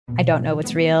I don't know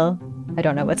what's real. I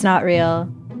don't know what's not real.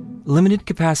 Limited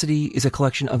Capacity is a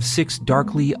collection of 6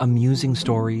 darkly amusing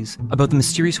stories about the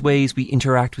mysterious ways we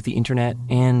interact with the internet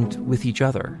and with each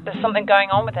other. There's something going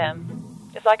on with him.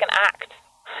 It's like an act.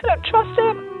 I don't trust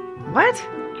him. What?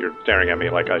 You're staring at me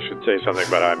like I should say something,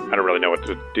 but I don't really know what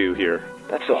to do here.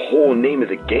 That's the whole name of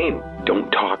the game.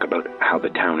 Don't talk about how the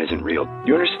town isn't real.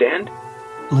 You understand?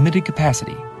 Limited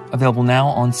Capacity. Available now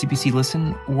on CBC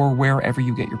Listen or wherever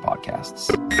you get your podcasts.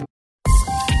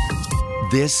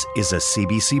 This is a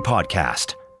CBC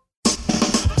podcast.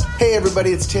 Hey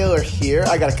everybody, it's Taylor here.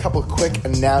 I got a couple of quick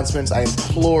announcements. I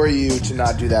implore you to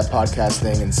not do that podcast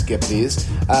thing and skip these.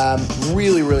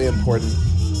 Really, really important.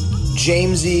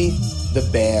 Jamesy, the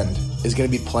band, is going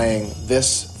to be playing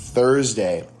this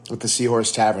Thursday with the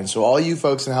Seahorse Tavern. So all you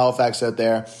folks in Halifax out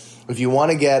there, if you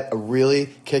want to get a really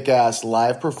kick-ass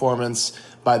live performance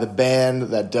by the band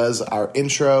that does our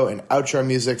intro and outro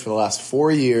music for the last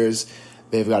 4 years,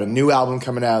 they've got a new album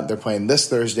coming out. They're playing this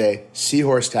Thursday,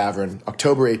 Seahorse Tavern,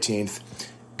 October 18th.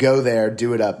 Go there,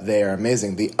 do it up there.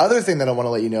 Amazing. The other thing that I want to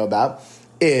let you know about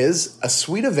is a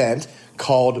sweet event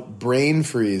called Brain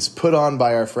Freeze, put on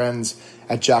by our friends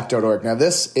at jack.org. Now,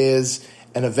 this is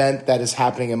an event that is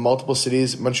happening in multiple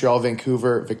cities: Montreal,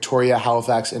 Vancouver, Victoria,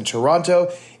 Halifax, and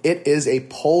Toronto. It is a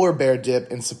polar bear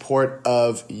dip in support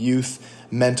of youth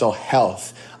mental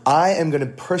health. I am going to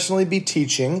personally be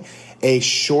teaching a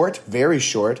short, very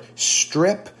short,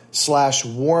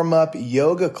 strip/warm-up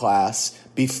yoga class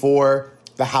before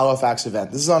the Halifax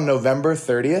event. This is on November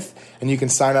 30th, and you can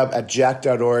sign up at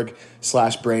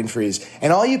jack.org/brainfreeze.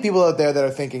 And all you people out there that are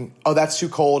thinking, oh, that's too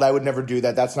cold, I would never do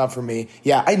that, that's not for me.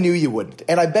 Yeah, I knew you wouldn't,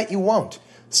 and I bet you won't.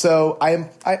 So I'm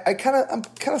kind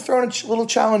of throwing a little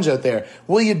challenge out there.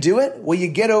 Will you do it? Will you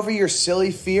get over your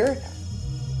silly fear?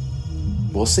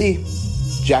 We'll see.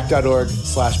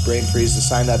 jack.org/brainfreeze to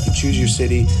sign up. You choose your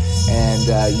city,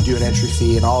 and you do an entry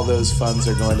fee, and all those funds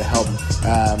are going to help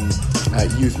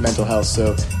youth mental health.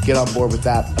 So get on board with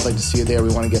that. I'd like to see you there.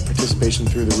 We want to get participation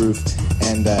through the roof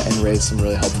and raise some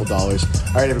really helpful dollars.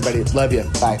 All right, everybody. Love you.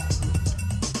 Bye.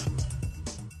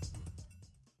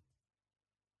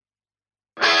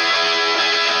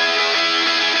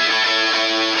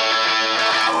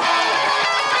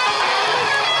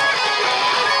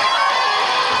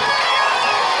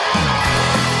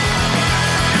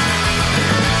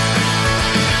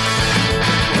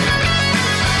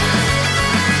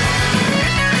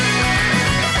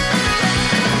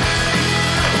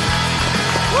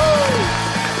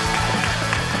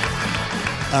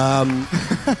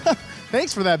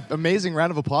 Thanks for that amazing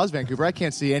round of applause, Vancouver. I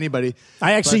can't see anybody.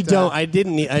 I actually don't. I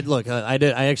didn't need.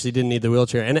 I actually didn't need the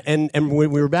wheelchair. And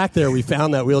when we were back there, we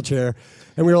found that wheelchair,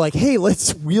 and we were like, "Hey,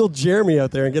 let's wheel Jeremy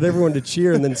out there and get everyone to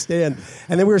cheer and then stand."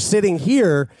 And then we were sitting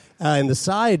here in the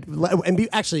side, and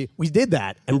we did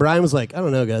that. And Brian was like, "I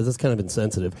don't know, guys, that's kind of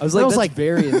insensitive." I was like,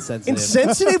 very insensitive.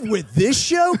 Insensitive with this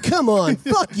show? Come on,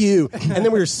 fuck you. And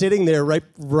then we were sitting there,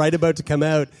 right about to come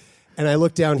out, and I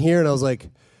looked down here, and I was like,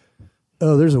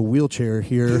 oh, there's a wheelchair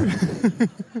here.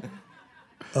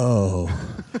 Oh.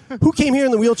 Who came here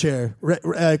in the wheelchair?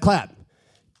 Clap.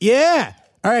 Yeah.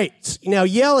 All right. Now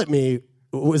yell at me.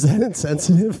 Was that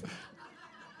insensitive?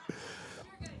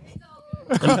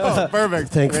 Oh,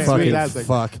 perfect. Thank fucking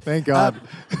fuck. Thank God.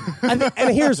 And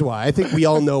here's why. I think we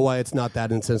all know why it's not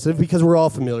that insensitive, because we're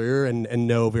all familiar and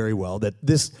know very well that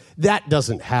that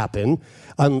doesn't happen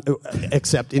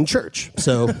except in church.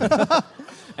 So...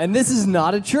 And this is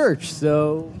not a church,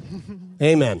 so...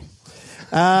 Amen.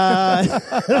 We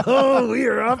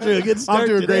are off to a good start Off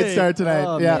to a today. great start tonight.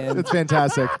 Oh, yeah, man. it's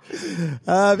fantastic.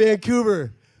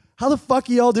 Vancouver, how the fuck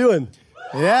are y'all doing?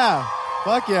 Yeah,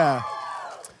 fuck yeah.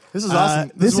 This is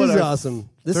awesome. This is awesome.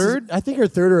 I think our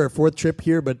third or our fourth trip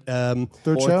here, but... Third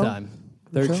Fourth show? time.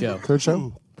 Third show. Third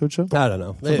show? Third show? I don't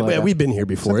know. Like We've been here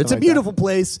before. Something It's a like beautiful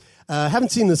place. Haven't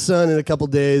seen the sun in a couple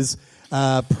days.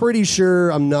 Pretty sure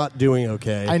I'm not doing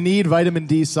okay. I need vitamin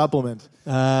D supplement.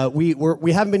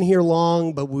 We haven't been here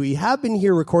long, but we have been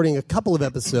here recording a couple of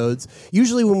episodes.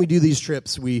 Usually when we do these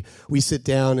trips, we sit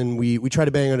down and we try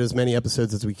to bang out as many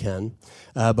episodes as we can.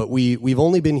 But we've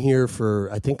only been here for,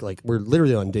 I think, we're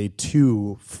literally on day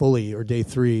 2 fully, or day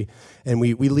 3, and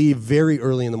we leave very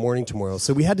early in the morning tomorrow.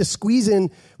 So we had to squeeze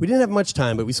in, we didn't have much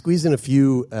time, but we squeezed in a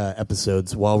few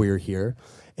episodes while we were here.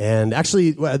 And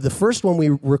actually, the first one we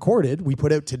recorded, we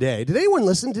put out today. Did anyone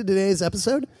listen to today's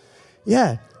episode?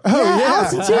 Yeah. Oh, yeah.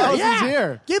 Allison's here. Allison's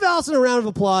here. Give Allison a round of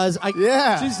applause.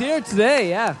 Yeah. She's here today,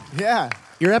 yeah. Yeah.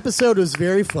 Your episode was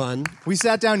very fun. We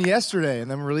sat down yesterday and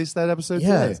then released that episode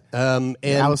Yeah. today. And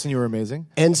Allison, you were amazing.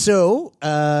 And so,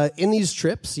 in these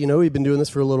trips, we've been doing this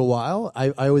for a little while.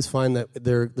 I always find that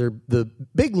they're the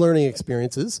big learning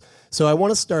experiences. So I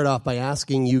want to start off by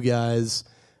asking you guys,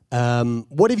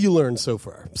 what have you learned so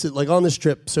far? So, like on this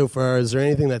trip so far, is there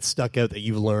anything that stuck out that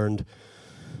you've learned?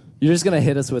 You're just gonna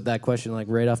hit us with that question like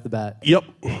right off the bat. Yep.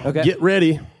 Okay. Get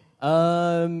ready.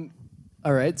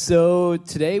 All right. So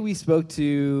today we spoke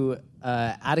to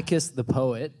Atticus the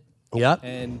poet. Yeah.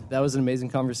 And that was an amazing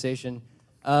conversation.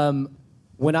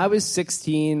 When I was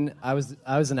 16, I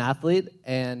was an athlete,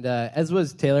 and as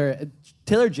was Taylor.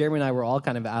 Taylor, Jeremy, and I were all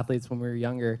kind of athletes when we were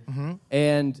younger. Mm-hmm.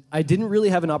 And I didn't really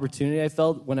have an opportunity, I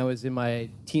felt, when I was in my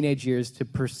teenage years to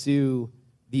pursue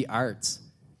the arts.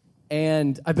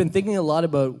 And I've been thinking a lot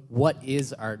about what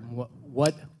is art and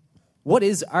what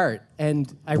is art?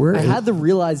 And I had the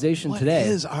realization today.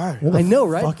 What is art? Where the I know,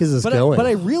 right? fuck is this going? But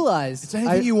I realized It's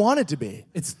anything you want it to be.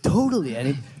 it's totally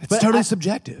anything. It's totally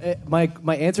subjective. My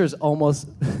answer is almost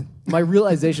my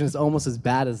realization is almost as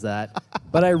bad as that.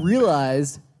 But I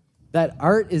realized that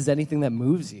art is anything that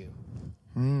moves you.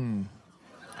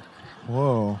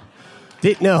 Whoa.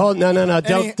 No.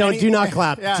 Do not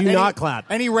clap. Yeah, do not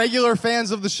clap. Any regular fans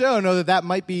of the show know that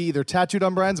might be either tattooed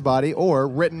on Brian's body or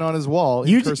written on his wall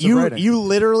in cursive writing.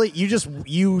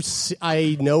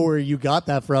 I know where you got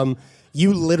that from.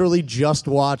 You literally just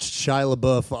watched Shia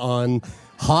LaBeouf on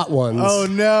Hot Ones. Oh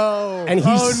no! And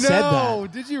he said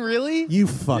that. Did you really? You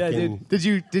fucking. Did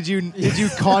you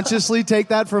consciously take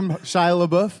that from Shia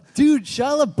LaBeouf? Dude,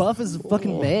 Shia LaBeouf is a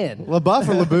fucking man. LaBeouf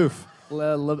or LaBeouf?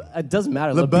 It doesn't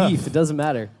matter. LaBeouf. LaBeouf. It doesn't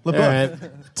matter. All right.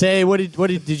 Tay,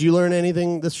 did you learn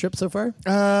anything this trip so far?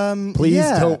 Please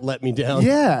don't let me down.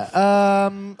 Yeah.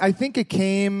 I think it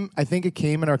came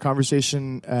in our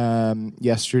conversation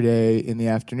yesterday in the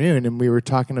afternoon, and we were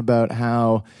talking about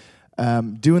how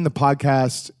doing the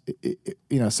podcast,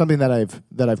 something that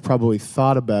I've probably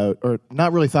thought about, or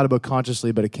not really thought about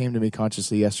consciously, but it came to me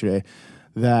consciously yesterday,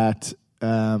 that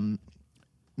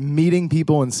meeting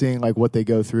people and seeing like what they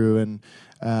go through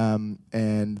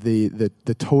and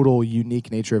the total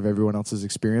unique nature of everyone else's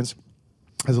experience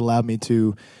has allowed me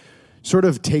to sort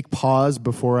of take pause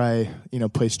before I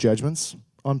place judgments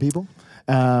on people.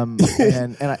 And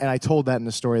I told that in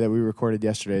the story that we recorded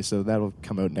yesterday, so that'll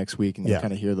come out next week, and you'll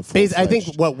kind of hear the full I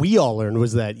think what we all learned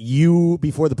was that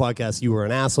before the podcast, you were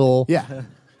an asshole. Yeah.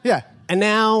 Yeah. And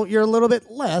now you're a little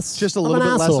bit less. Just a little bit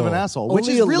less of an asshole. Which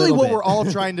is really what we're all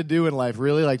trying to do in life,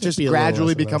 really. Like just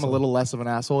gradually become a little less of an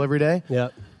asshole every day. Yeah.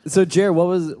 So, Jared, what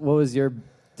was your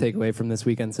takeaway from this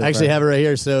weekend so I actually far? have it right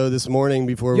here. So this morning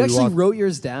before you actually wrote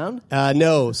yours down?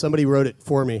 No, somebody wrote it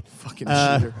for me. Fucking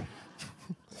cheater.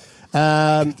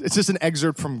 It's just an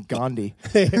excerpt from Gandhi.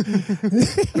 It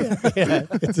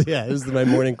was my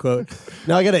morning quote.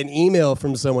 Now I got an email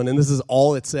from someone, and this is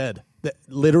all it said.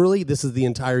 Literally, this is the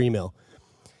entire email.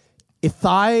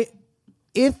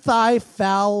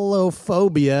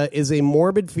 Ithaiphalophobia is a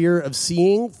morbid fear of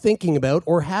seeing, thinking about,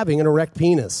 or having an erect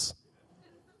penis.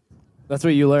 That's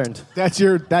what you learned. That's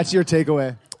your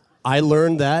takeaway. I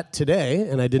learned that today,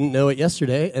 and I didn't know it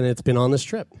yesterday, and it's been on this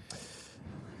trip.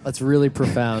 That's really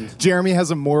profound. Jeremy has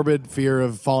a morbid fear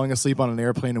of falling asleep on an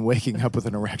airplane and waking up with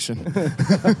an erection.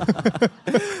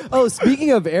 Oh, speaking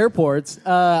of airports,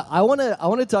 I want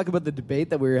to talk about the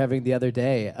debate that we were having the other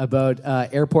day about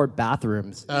airport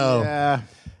bathrooms. Oh, yeah.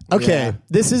 Okay, Yeah.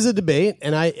 This is a debate,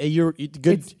 and you're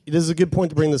good. This is a good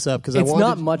point to bring this up because It's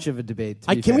not much of a debate.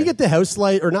 Can we get the house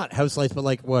light, or not house lights, but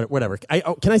like whatever?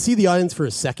 Can I see the audience for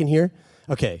a second here?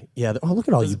 Okay, yeah. Look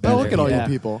at all you. Look at all you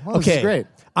people. Oh, okay, this is great.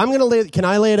 I'm gonna Can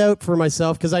I lay it out for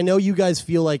myself? Because I know you guys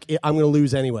feel like I'm gonna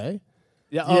lose anyway.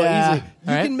 Yeah, Yeah. easy. You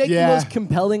can make the most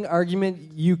compelling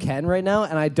argument you can right now,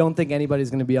 and I don't think anybody's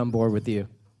going to be on board with you.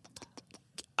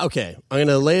 Okay, I'm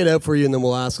gonna lay it out for you, and then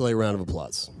we'll ask a round of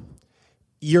applause.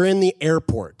 You're in the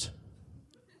airport.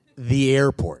 The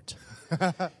airport.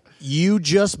 You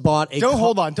just bought a.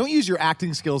 Hold on. Don't use your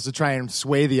acting skills to try and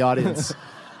sway the audience.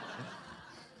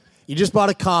 You just bought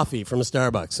a coffee from a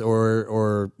Starbucks,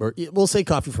 or we'll say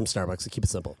coffee from Starbucks to keep it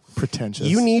simple. Pretentious.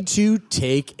 You need to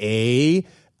take a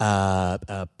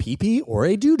pee-pee or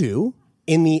a doo-doo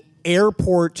in the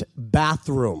airport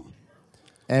bathroom.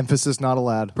 Emphasis not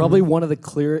allowed. Probably one of the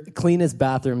cleanest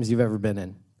bathrooms you've ever been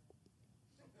in.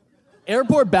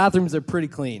 Airport bathrooms are pretty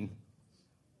clean.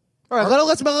 All right,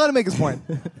 let him make his point.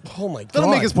 Oh my God. Let him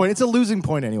make his point. It's a losing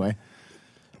point anyway.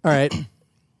 All right.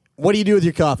 What do you do with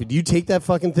your coffee? Do you take that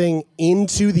fucking thing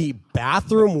into the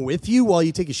bathroom with you while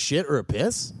you take a shit or a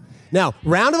piss? Now,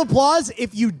 round of applause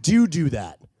if you do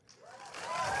that.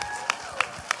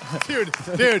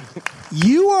 Dude.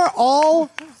 You are all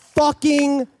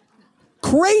fucking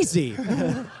crazy.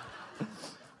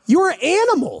 You are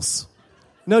animals.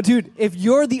 No, dude, if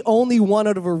you're the only one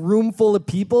out of a room full of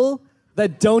people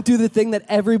that don't do the thing that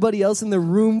everybody else in the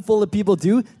room full of people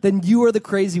do, then you are the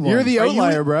crazy one. You're the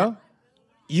outlier, bro.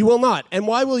 You will not. And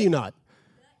why will you not?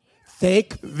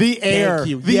 Thank air.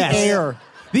 you. The Yes. air.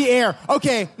 The air.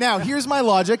 Okay, now here's my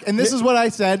logic, and this is what I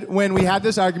said when we had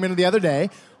this argument the other day,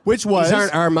 which was... These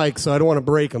aren't our mics, so I don't want to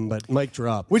break them, but mic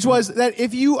drop. Which was that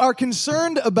if you are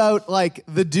concerned about, like,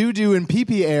 the doo-doo and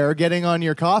pee-pee air getting on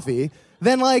your coffee,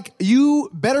 then, like, you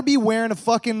better be wearing a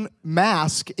fucking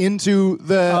mask into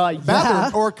the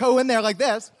bathroom or go in there like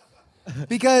this,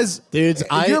 because dudes,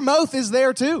 your mouth is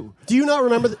there, too. Do you not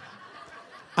remember...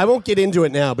 I won't get into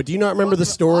it now, but do you not remember the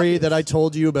story that I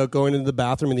told you about going into the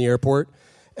bathroom in the airport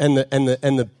and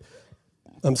the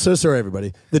I'm so sorry,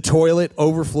 everybody. The toilet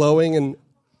overflowing and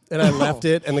I left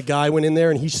it and the guy went in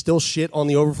there and he still shit on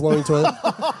the overflowing toilet?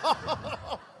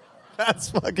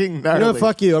 That's fucking gnarly. You know what?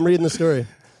 Fuck you. I'm reading the story.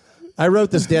 I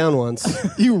wrote this down once.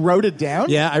 You wrote it down?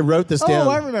 Yeah, I wrote this down. Oh,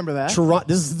 I remember that.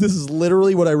 This is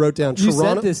literally what I wrote down. You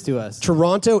sent this to us.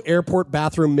 Toronto airport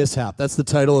bathroom mishap. That's the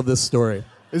title of this story.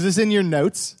 Is this in your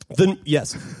notes?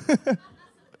 Yes.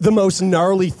 The most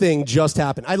gnarly thing just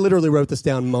happened. I literally wrote this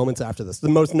down moments after this. The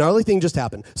most gnarly thing just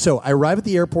happened. So I arrive at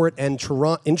the airport in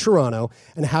Toronto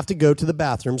and have to go to the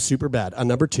bathroom super bad.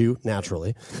 Number 2,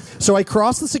 naturally. So I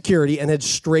cross the security and head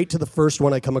straight to the first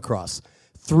one I come across.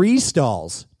 3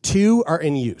 stalls. 2 are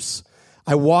in use.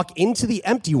 I walk into the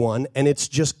empty one and it's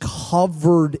just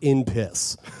covered in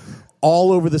piss.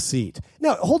 All over the seat.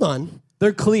 Now, hold on.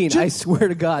 They're clean. I swear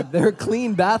to God. They're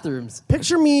clean bathrooms.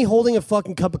 Picture me holding a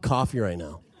fucking cup of coffee right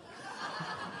now.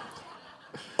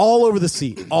 All over the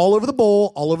seat. All over the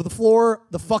bowl. All over the floor.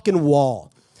 The fucking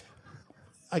wall.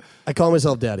 I call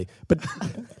myself Daddy. But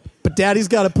Daddy's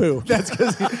got a poo. That's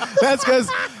because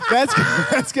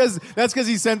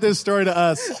he sent this story to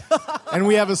us, and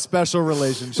we have a special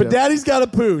relationship. But Daddy's got a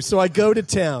poo, so I go to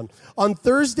town. On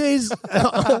Thursdays,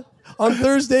 I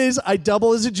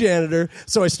double as a janitor,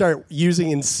 so I start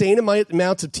using insane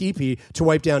amounts of TP to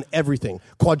wipe down everything.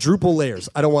 Quadruple layers.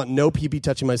 I don't want no PP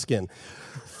touching my skin.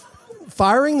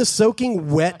 Firing the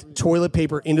soaking wet toilet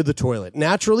paper into the toilet.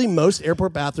 Naturally, most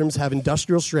airport bathrooms have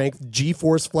industrial strength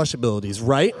G-force flush abilities,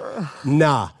 right?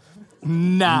 Nah.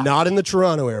 Not in the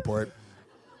Toronto airport.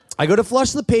 I go to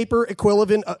flush the paper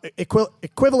equivalent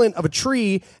of a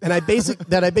tree, and I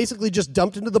basically just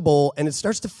dumped into the bowl, and it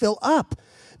starts to fill up.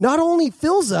 Not only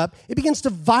fills up, it begins to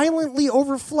violently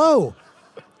overflow.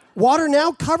 Water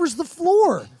now covers the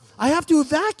floor. I have to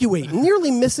evacuate,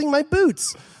 nearly missing my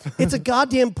boots. It's a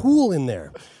goddamn pool in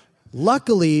there.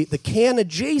 Luckily, the can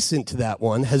adjacent to that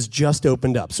one has just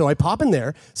opened up. So I pop in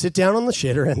there, sit down on the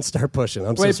shitter, and start pushing.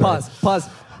 Wait, pause.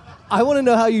 I want to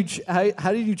know how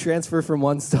did you transfer from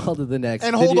one stall to the next?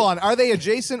 And hold on, are they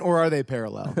adjacent or are they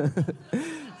parallel?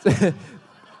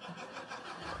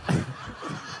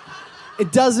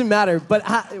 It doesn't matter, but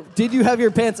did you have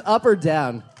your pants up or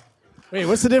down? Wait,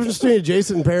 what's the difference between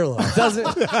adjacent and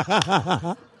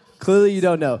parallel? Clearly you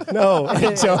don't know. No,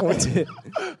 I don't.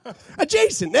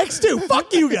 Adjacent, next to.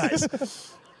 Fuck you guys.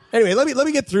 Anyway, let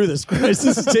me get through this, Christ.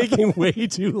 This is taking way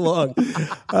too long.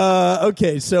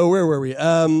 Okay, so where were we?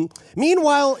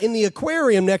 Meanwhile, in the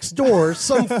aquarium next door,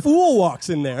 some fool walks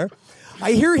in there.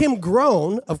 I hear him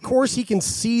groan. Of course, he can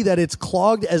see that it's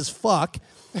clogged as fuck.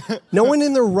 No one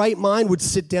in their right mind would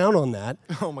sit down on that.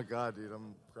 Oh, my God, dude.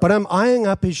 But I'm eyeing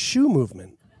up his shoe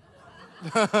movement.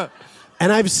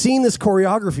 And I've seen this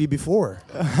choreography before.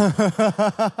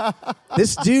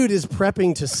 This dude is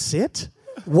prepping to sit?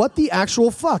 What the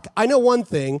actual fuck? I know one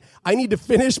thing. I need to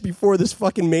finish before this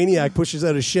fucking maniac pushes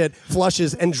out his shit,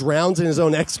 flushes, and drowns in his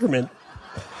own excrement.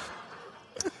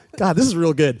 God, this is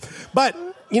real good. But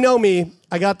you know me.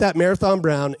 I got that Marathon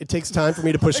Brown. It takes time for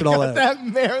me to push it all out. That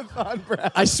Marathon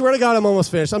Brown. I swear to God, I'm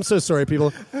almost finished. I'm so sorry,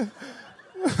 people.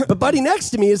 But buddy next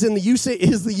to me is the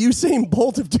Usain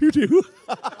Bolt of doo-doo.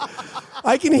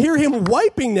 I can hear him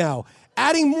wiping now,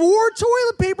 adding more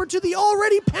toilet paper to the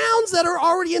already pounds that are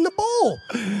already in the bowl.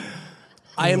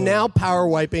 I am now power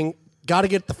wiping. Got to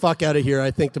get the fuck out of here, I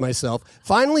think to myself.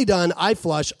 Finally done, I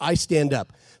flush, I stand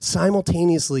up.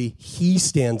 Simultaneously, he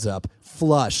stands up,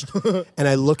 flushed, and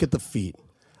I look at the feet.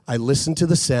 I listen to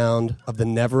the sound of the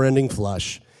never-ending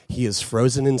flush. He is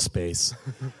frozen in space.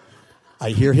 I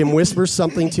hear him whisper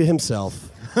something to himself.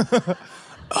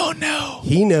 Oh, no.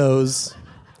 He knows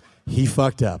he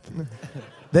fucked up.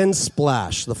 Then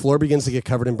splash. The floor begins to get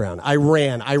covered in brown. I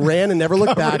ran and never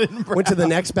looked back. Went to the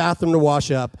next bathroom to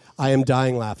wash up. I am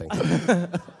dying laughing.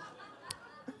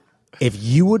 If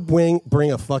you would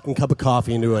bring a fucking cup of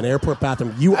coffee into an airport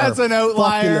bathroom, That's an fucking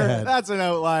outlier. ahead. That's an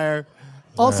outlier.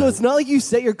 Also, it's not like you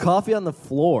set your coffee on the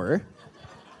floor.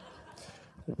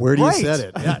 Where do you Right. set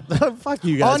it? Yeah. Fuck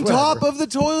you guys. On top of the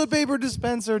toilet paper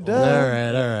dispenser, duh. All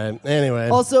right. Anyway.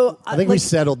 Also, I think we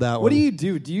settled that one. What do you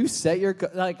do? Do you set your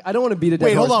I don't want to beat a dead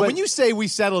Wait, hold horse, on. but When you say we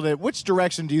settled it, which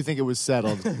direction do you think it was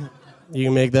settled? You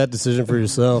can make that decision for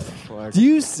yourself. do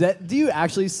you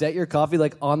actually set your coffee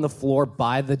like on the floor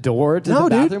by the door to the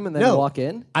bathroom and then walk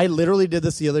in? I literally did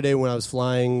this the other day when I was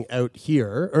flying out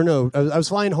here. Or no, I was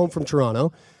flying home from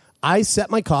Toronto. I set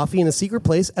my coffee in a secret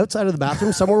place outside of the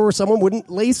bathroom, somewhere where someone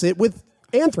wouldn't lace it with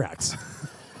anthrax.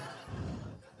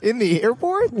 In the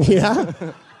airport? Yeah.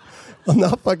 I'm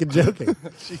not fucking joking.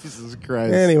 Jesus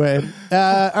Christ. Anyway,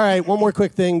 all right. One more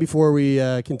quick thing before we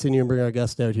continue and bring our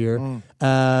guest out here.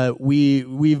 We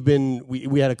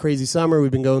had a crazy summer.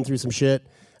 We've been going through some shit.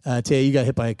 Tay, you got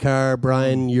hit by a car.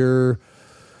 Brian,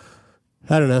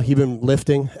 I don't know. You've been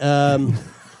lifting.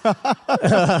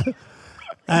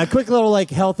 Quick little like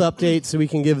health update so we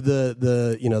can give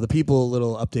the people a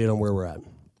little update on where we're at.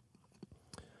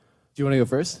 Do you want to go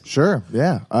first? Sure.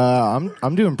 Yeah.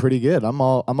 I'm doing pretty good. I'm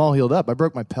all healed up. I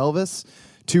broke my pelvis,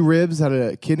 2 ribs, had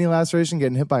a kidney laceration,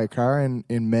 getting hit by a car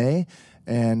in May,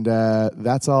 and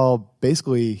that's all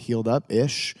basically healed up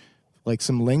ish. Like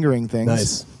some lingering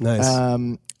things. Nice.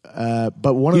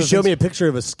 But one of you the showed things, me a picture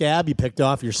of a scab you picked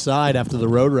off your side after the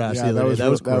road rash the other day. That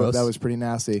was gross. That was pretty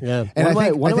nasty. Yeah. And I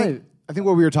think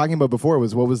what we were talking about before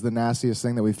was what was the nastiest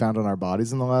thing that we found on our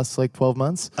bodies in the last 12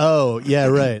 months. Oh yeah,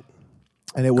 right.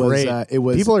 And it was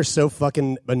people are so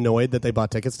fucking annoyed that they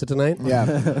bought tickets to tonight.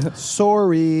 Yeah,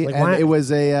 sorry. Like, and why- it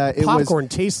was a Popcorn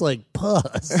tastes like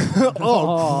pus.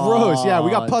 oh, gross. Yeah,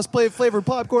 we got pus flavored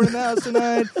popcorn in the house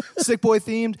tonight. Sickboy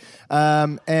themed.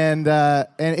 And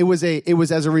it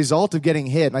was as a result of getting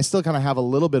hit. And I still kind of have a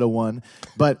little bit of one,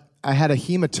 but I had a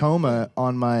hematoma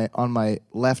on my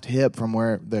left hip from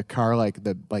where the car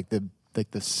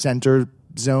the center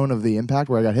zone of the impact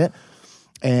where I got hit.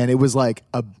 And it was like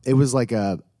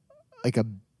a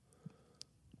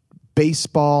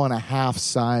baseball and a half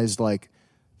sized like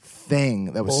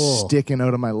thing that was sticking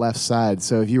out of my left side.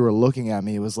 So if you were looking at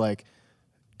me, it was like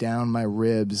down my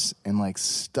ribs and like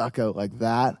stuck out like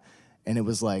that, and it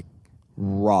was like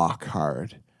rock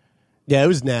hard. Yeah, it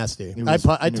was nasty. I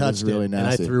touched really it and I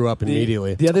nasty. threw up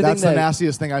immediately. That's the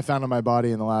nastiest thing I found on my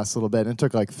body in the last little bit. And it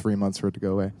took like 3 months for it to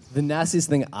go away. The nastiest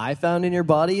thing I found in your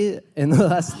body in the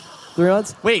last 3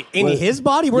 months? Wait, in his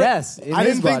body? Yes. I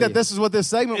didn't think that this is what this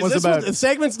segment was about. The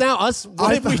segment's now us.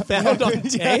 What have we found on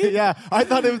Tay? Yeah. I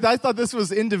thought this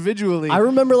was individually. I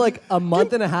remember like a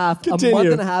month and a half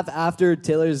after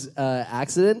Taylor's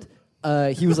accident,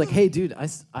 he was like, "Hey, dude,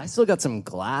 I still got some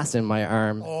glass in my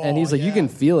arm," and he's like, "You can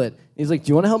feel it." He's like, "Do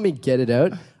you want to help me get it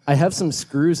out? I have some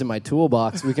screws in my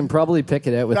toolbox. We can probably pick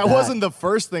it out with that." That wasn't the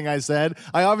first thing I said.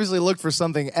 I obviously looked for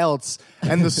something else,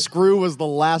 and the screw was the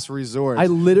last resort. I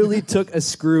literally took a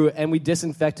screw and we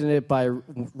disinfected it by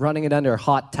running it under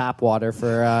hot tap water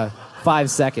for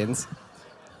 5 seconds.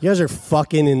 You guys are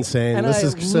fucking insane. And this I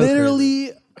is so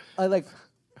literally, I like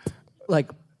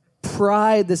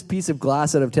pried this piece of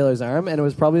glass out of Taylor's arm, and it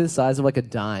was probably the size of like a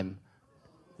dime.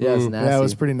 Yeah, it was nasty. Yeah, it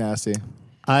was pretty nasty.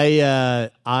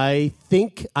 I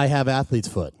think I have athlete's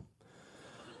foot.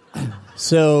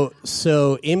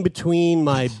 So in between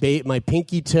my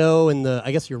pinky toe and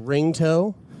I guess your ring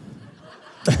toe.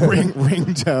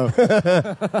 ring toe.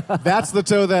 That's the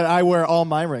toe that I wear all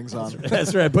my rings on.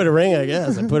 That's right. I put a ring. I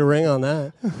guess I put a ring on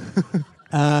that.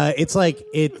 It's like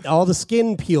all the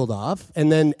skin peeled off,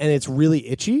 and it's really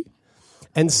itchy.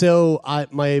 And so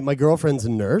my girlfriend's a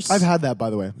nurse. I've had that, by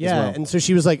the way. Yeah, as well. and so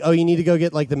she was like, "Oh, you need to go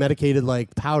get like the medicated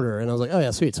like powder," and I was like, "Oh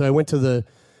yeah, sweet." So I went to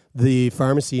the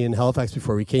pharmacy in Halifax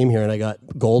before we came here, and I got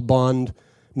Gold Bond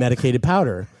medicated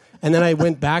powder. And then I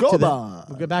went back to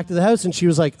the house, and she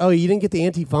was like, "Oh, you didn't get the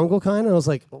antifungal kind?" And I was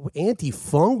like,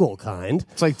 "Antifungal kind?"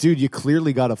 It's like, dude, you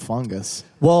clearly got a fungus.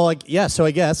 Well, like, yeah. So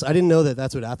I guess I didn't know that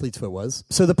that's what athlete's foot was.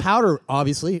 So the powder,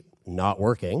 obviously, not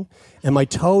working, and my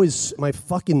toe is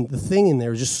the thing in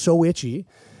there is just so itchy.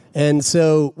 And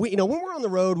so when we're on the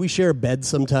road, we share a bed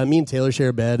sometime. Me and Taylor share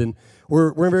a bed, and we're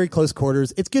in very close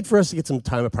quarters. It's good for us to get some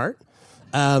time apart.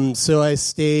 So I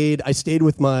stayed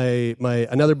with my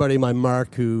another buddy, my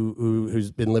Mark,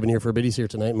 who's been living here for a bit. He's here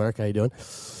tonight. Mark, how you doing?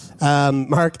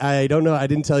 Mark, I don't know. I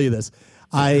didn't tell you this.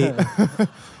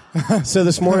 So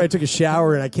this morning I took a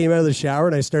shower, and I came out of the shower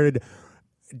and I started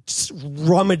just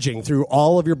rummaging through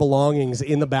all of your belongings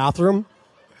in the bathroom.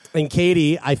 And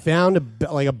Katie, I found a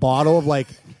bottle of like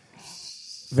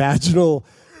vaginal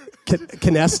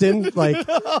Canestin, like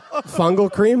fungal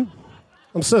cream.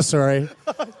 I'm so sorry.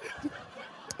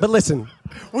 But listen.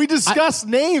 We discussed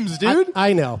names, dude.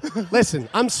 I know. Listen,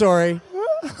 I'm sorry.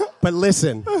 But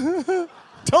listen.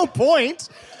 Don't point.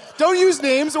 Don't use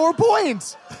names or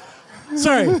point.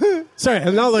 Sorry,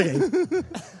 I'm not looking.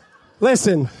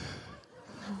 Listen.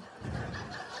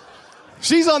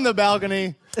 She's on the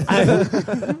balcony.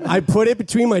 I put it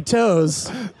between my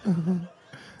toes.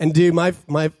 And dude, my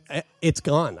it's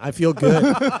gone. I feel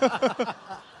good.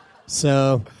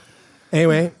 So,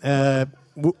 anyway, and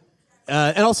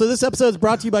also this episode is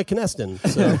brought to you by Canestin.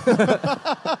 So.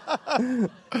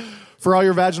 For all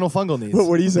your vaginal fungal needs.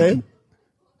 What are you saying?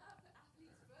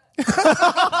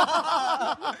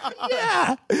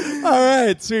 Yeah. All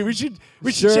right, sweet. We should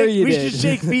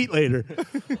shake feet later.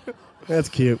 That's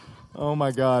cute. Oh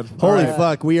my God! Holy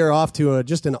fuck! We are off to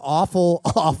just an awful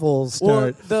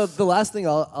start. Well, the last thing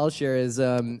I'll share is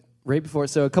right before.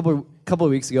 So a couple of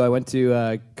weeks ago, I went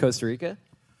to Costa Rica,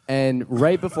 and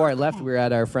right before I left, we were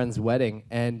at our friend's wedding,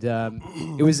 and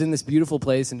it was in this beautiful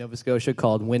place in Nova Scotia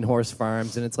called Windhorse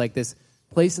Farms, and it's like this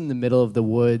place in the middle of the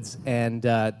woods, and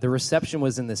the reception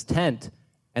was in this tent,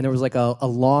 and there was like a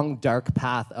long dark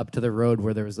path up to the road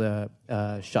where there was a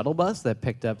shuttle bus that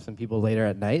picked up some people later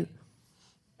at night,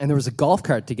 and there was a golf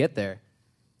cart to get there,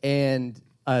 and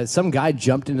some guy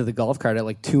jumped into the golf cart at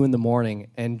like 2 a.m.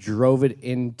 and drove it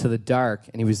into the dark,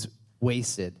 and he was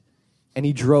wasted, and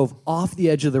he drove off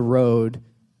the edge of the road,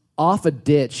 off a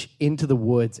ditch into the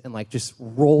woods, and like just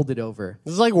rolled it over.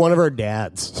 This is like one of our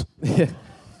dads. It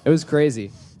was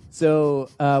crazy. So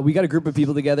we got a group of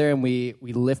people together, and we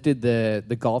lifted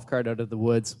the golf cart out of the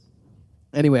woods.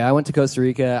 Anyway, I went to Costa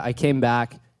Rica. I came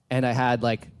back, and I had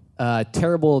like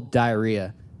terrible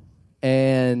diarrhea.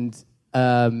 And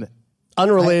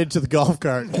unrelated to the golf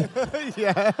cart.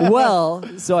 Yeah.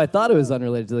 Well, so I thought it was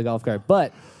unrelated to the golf cart.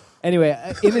 But anyway,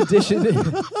 in addition...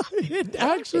 It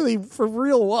actually, for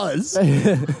real, was.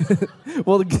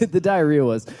 Well, the diarrhea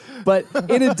was. But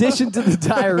in addition to the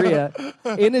diarrhea...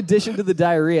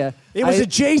 It was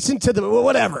adjacent to the...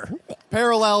 whatever.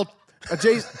 Parallel,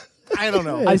 adjacent... I don't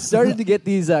know. I started to get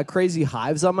these crazy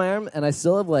hives on my arm, and I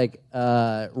still have like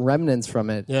remnants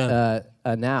from it now.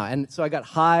 And so I got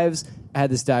hives. I had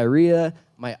this diarrhea.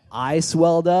 My eye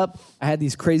swelled up. I had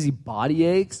these crazy body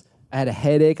aches. I had a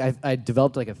headache. I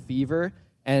developed like a fever.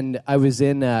 And I was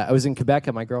in Quebec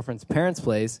at my girlfriend's parents'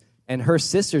 place, and her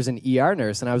sister's an ER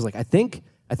nurse. And I was like, I think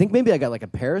maybe I got like a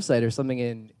parasite or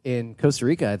something in Costa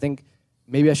Rica. I think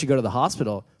maybe I should go to the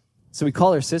hospital. So we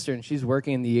call her sister, and she's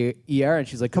working in the ER, and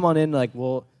she's like, come on in, like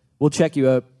we'll check you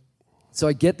out. So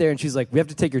I get there, and she's like, we have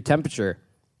to take your temperature.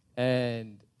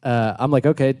 And I'm like,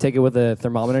 okay, take it with a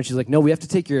thermometer. And she's like, no, we have to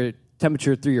take your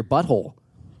temperature through your butthole.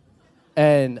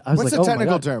 And I was What's like, the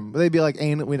technical term? Would they be like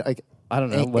anal? Like, I don't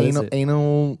know. What is it?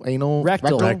 Anal?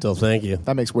 Rectal, thank you.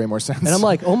 That makes way more sense. And I'm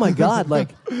like, oh my God, like,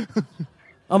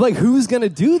 I'm like, who's going to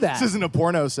do that? This isn't a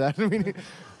porno set.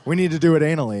 We need to do it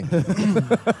anally.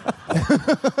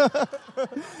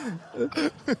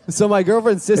 So my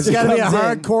girlfriend's sister It's got to be a comes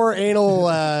in. hardcore anal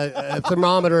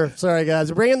thermometer. Sorry,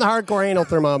 guys. Bring in the hardcore anal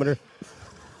thermometer.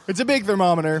 It's a big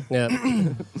thermometer.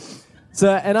 Yeah.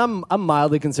 So, and I'm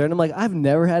mildly concerned. I'm like, I've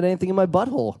never had anything in my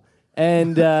butthole.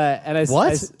 And I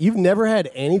What? You've never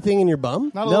had anything in your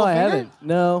bum? Not a No, little I finger? haven't.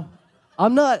 No,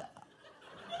 I'm not.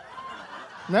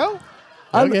 No?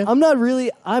 Okay. I'm not really.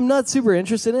 I'm not super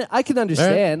interested in it. I can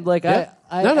understand. Like Yeah.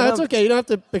 No, it's okay. You don't have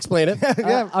to explain it.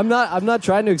 Yeah. I'm not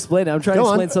trying to explain it. I'm trying Go to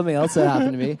on. explain something else that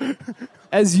happened to me,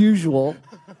 as usual.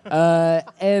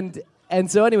 And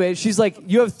so anyway, she's like,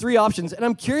 you have 3 options, and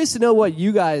I'm curious to know what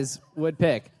you guys would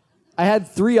pick. I had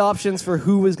 3 options for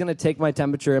who was going to take my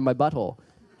temperature in my butthole,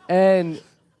 and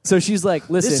so she's like,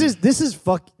 listen, This is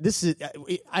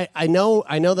I know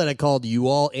that I called you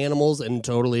all animals and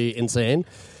totally insane.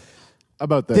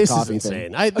 About the This is coffee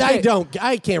insane. thing.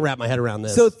 I can't wrap my head around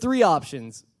this. so 3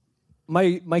 options. My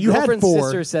You had girlfriend's 4.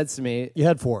 sister said to me, You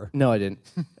had 4. no, I didn't.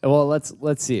 Well,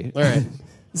 let's see. All right.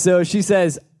 So she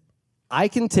says, I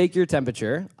can take your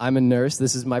temperature. I'm a nurse.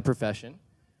 This is my profession.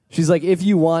 She's like, if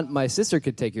you want, my sister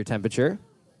could take your temperature,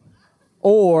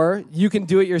 or you can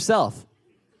do it yourself.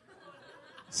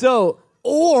 So,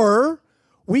 Or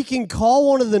we can call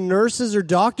one of the nurses or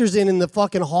doctors in the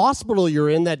fucking hospital you're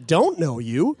in that don't know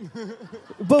you.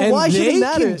 but And why should they it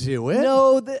matter? can do it.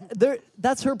 No,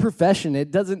 that's her profession.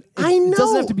 It doesn't. I It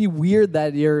doesn't know. have to be weird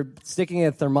that you're sticking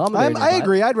a thermometer. in your I butt.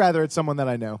 agree. I'd rather it's someone that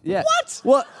I know. Yeah. What?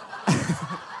 Well,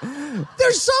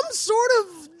 There's some sort of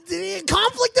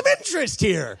conflict of interest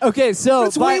here. okay. So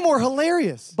It's way more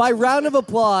hilarious. By round of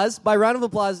applause,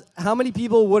 how many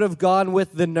people would have gone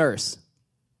with the nurse?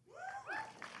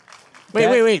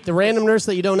 Wait. The random nurse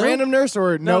that you don't know? Random nurse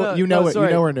or No, you know it. sorry.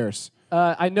 You know her nurse.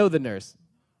 I know the nurse.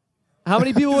 How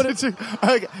many people would have...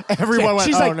 Everyone went,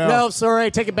 She's like, no. no, sorry, I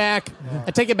take it back.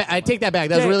 I take that back.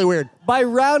 That was really weird. By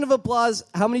round of applause,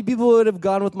 how many people would have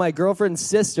gone with my girlfriend's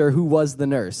sister who was the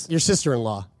nurse? Your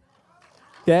sister-in-law.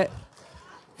 Okay.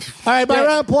 All right, by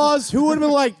round of applause, who would have been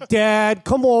like, Dad,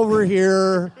 come over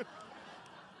here.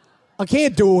 I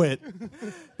can't do it.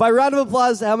 By round of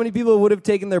applause, how many people would have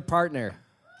taken their partner?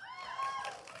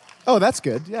 Oh, that's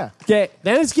good. Yeah. Okay.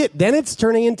 Then it's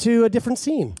turning into a different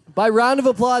scene. By round of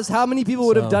applause, how many people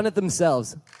would have done it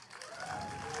themselves?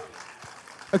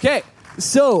 Okay.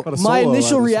 So my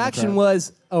initial reaction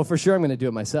was, oh, for sure I'm going to do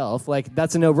it myself. Like,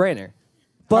 that's a no-brainer.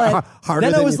 But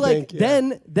then I was like,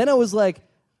 then I was like,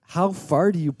 how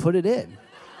far do you put it in?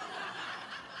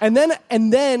 And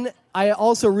then I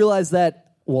also realized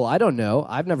that, well, I don't know.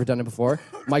 I've never done it before.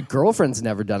 My girlfriend's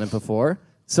never done it before.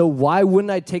 So why wouldn't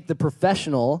I take the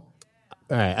professional?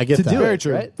 All right, I get to that. do Very it,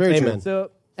 true. Right? Very Amen. true.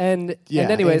 So and Yeah,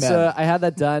 anyway, amen. so I had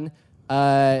that done.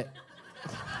 Well,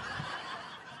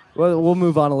 we'll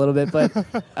move on a little bit, but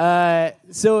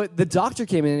so the doctor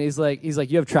came in and he's like,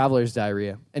 you have traveler's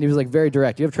diarrhea, and he was like very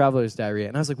direct. You have traveler's diarrhea,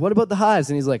 and I was like, what about the hives?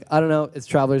 And he's like, I don't know, it's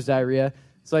traveler's diarrhea.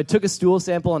 So I took a stool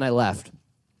sample and I left.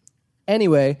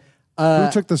 Anyway,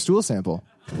 Who took the stool sample?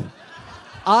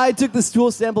 I took the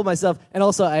stool sample myself, and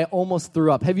also I almost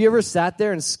threw up. Have you ever sat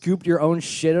there and scooped your own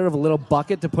shit out of a little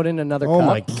bucket to put in another cup? Oh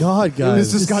my God,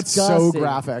 guys. This just got so Disgusting.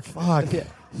 graphic. Fuck. Yeah.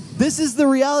 This is the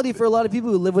reality for a lot of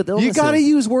people who live with illnesses. You got to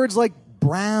use words like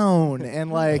brown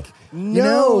and like, you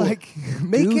know, like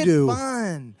make Doo-doo. it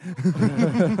fun.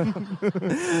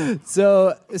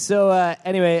 So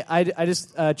anyway, I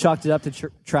just chalked it up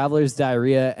to traveler's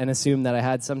diarrhea and assumed that I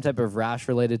had some type of rash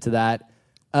related to that.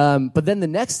 But then the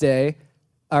next day,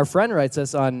 our friend writes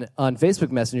us on Facebook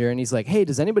Messenger, and he's like, hey,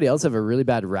 does anybody else have a really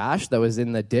bad rash that was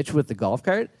in the ditch with the golf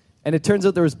cart? And it turns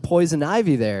out there was poison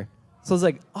ivy there. So I was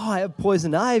like, oh, I have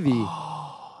poison ivy.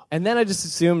 And then I just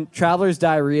assumed traveler's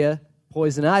diarrhea,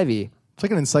 poison ivy. It's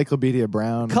like an Encyclopedia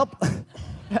Brown.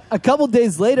 A couple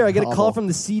days later, I get a call from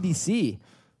the CDC,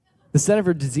 the Center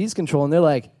for Disease Control, and they're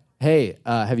like, hey,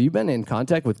 have you been in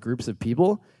contact with groups of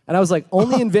people? And I was like,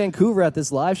 only in Vancouver at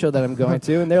this live show that I'm going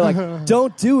to. And they're like,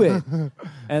 don't do it.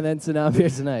 And then so now I'm here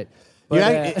tonight.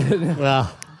 But,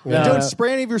 Well, Don't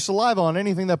spray any of your saliva on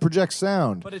anything that projects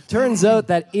sound. But it turns out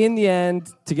that in the end,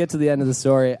 to get to the end of the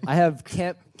story, I have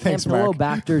Thanks, Mark.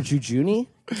 Campylobacter jejuni.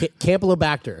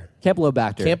 Campylobacter.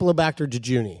 Campylobacter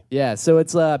jejuni. Yeah, so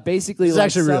it's basically It's like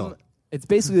actually real. It's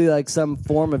basically like some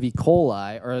form of E.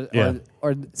 coli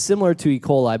or similar to E.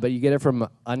 coli, but you get it from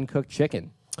uncooked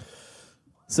chicken.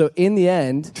 So in the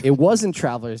end, it wasn't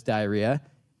traveler's diarrhea.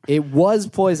 It was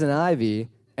poison ivy.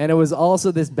 And it was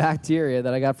also this bacteria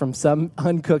that I got from some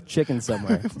uncooked chicken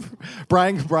somewhere.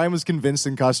 Brian was convinced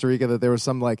in Costa Rica that there was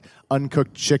some like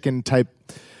uncooked chicken type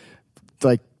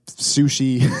like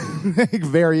sushi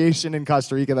variation in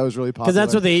Costa Rica that was really popular. Because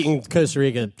that's what they eat in Costa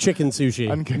Rica. Chicken sushi.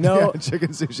 Chicken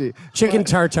sushi. Chicken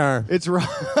tartare. It's raw.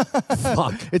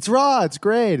 Fuck. It's raw. It's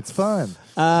great. It's fun.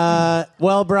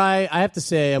 Well, Bri, I have to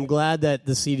say, I'm glad that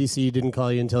the CDC didn't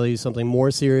call you and tell you something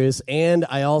more serious. And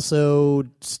I also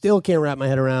still can't wrap my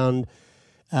head around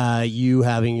you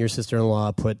having your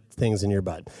sister-in-law put things in your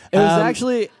butt. It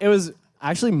was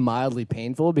actually mildly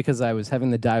painful because I was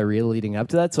having the diarrhea leading up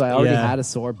to that, so I already had a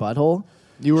sore butthole.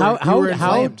 You were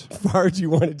how far do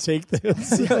you want to take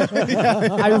this?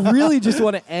 I really just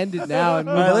want to end it now. And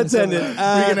move on let's to end it.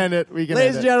 something. We can end it.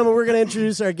 Ladies and gentlemen, we're going to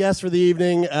introduce our guest for the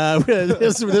evening.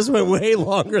 This went way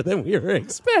longer than we were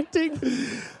expecting.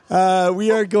 We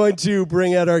are going to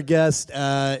bring out our guest,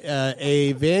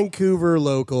 a Vancouver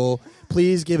local.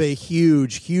 Please give a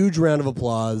huge, huge round of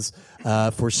applause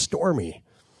for Stormy.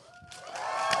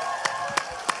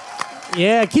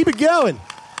 Yeah, keep it going.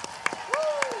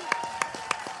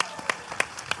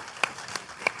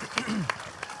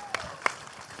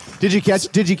 Did you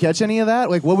catch any of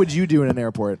that? Like, what would you do in an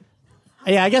airport?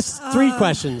 Yeah, I guess 3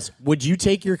 questions. Would you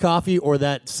take your coffee or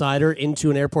that cider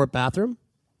into an airport bathroom?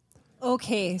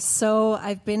 Okay, so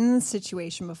I've been in this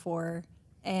situation before,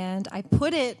 and I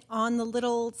put it on the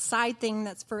little side thing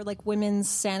that's for like women's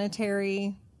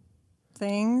sanitary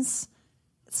things.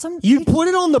 You put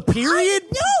it on the period?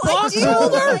 I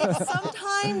do. Like,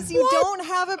 sometimes you don't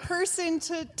have a person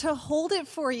to hold it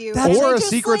for you. Or a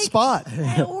secret spot.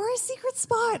 Or a secret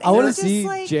spot. I want to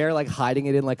see Jer like hiding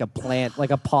it in like a plant,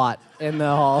 like a pot in the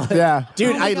hall. Yeah.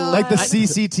 Dude, I like the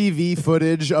CCTV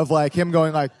footage of like him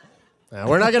going like,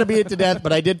 we're not going to beat it to death,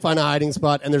 but I did find a hiding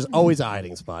spot, and there's always a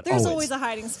hiding spot. There's always a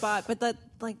hiding spot, but that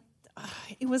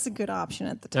it was a good option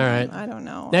at the time. All right. I don't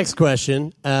know. Next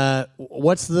question.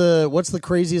 What's the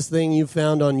craziest thing you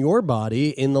found on your body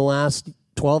in the last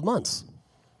 12 months.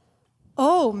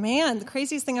 Oh, man. The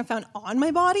craziest thing I found on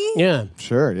my body? Yeah.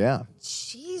 Sure, yeah.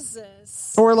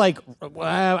 Jesus. Or like,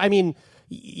 I mean,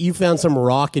 you found some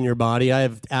rock in your body. I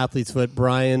have athlete's foot.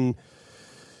 Brian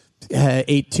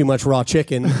ate too much raw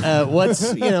chicken. What's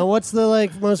the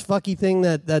like most fucky thing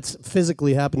that's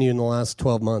physically happened to you in the last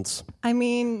 12 months? I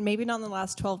mean, maybe not in the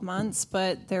last 12 months,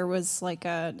 but there was like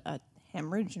a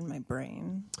hemorrhage in my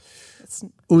brain.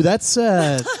 Ooh, that's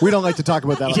we don't like to talk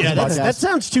about that. Yeah, that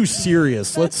sounds too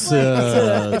serious. Let's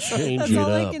change That's it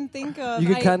all up. I can think of.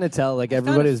 You can kind of tell, like,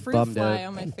 everybody's bummed out. I found a fruit fly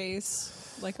on my face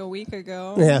like a week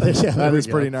ago. Yeah, that is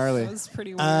pretty gnarly. That was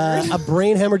pretty weird. A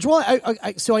brain hemorrhage. Well,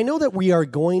 so I know that we are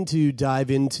going to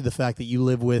dive into the fact that you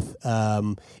live with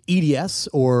EDS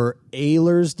or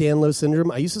Ehlers-Danlos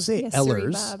syndrome. I used to say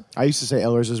Ehlers. I used to say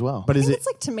Ehlers as well. But I think it's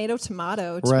like tomato,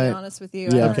 to Right. be honest with you.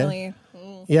 Yeah. I don't Okay. really...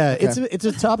 Yeah, it's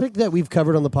a topic that we've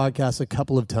covered on the podcast a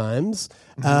couple of times.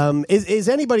 Is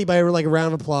anybody, by like a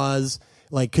round of applause,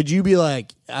 like, could you be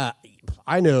like,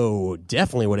 I know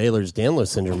definitely what Ehlers-Danlos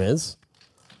syndrome is?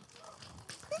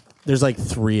 There's like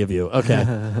 3 of you.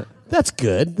 Okay. That's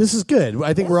good. This is good.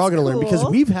 I think we're all going to learn because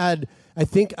we've had, I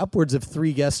think, upwards of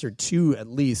 3 guests or 2 at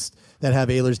least that have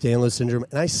Ehlers-Danlos syndrome,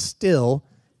 and I still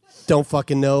don't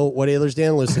fucking know what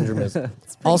Ehlers-Danlos syndrome is.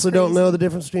 Also don't know the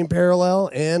difference between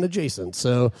parallel and adjacent.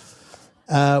 So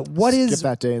Skip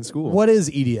that day in school. What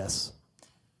is EDS?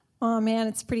 Oh man,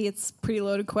 it's pretty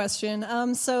loaded question.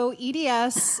 So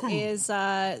EDS is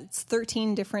it's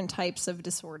 13 different types of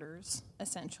disorders.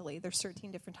 Essentially, there's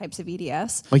 13 different types of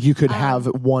EDS. Like you could have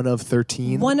one of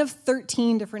 13. One of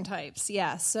 13 different types.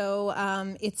 Yeah. So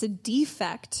it's a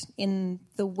defect in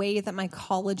the way that my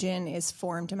collagen is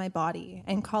formed in my body,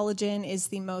 and collagen is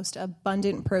the most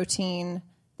abundant protein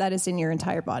that is in your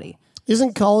entire body.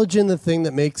 Isn't collagen the thing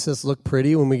that makes us look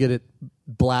pretty when we get it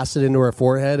blasted into our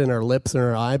forehead and our lips and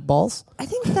our eyeballs? I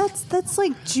think that's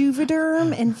like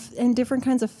Juvederm and different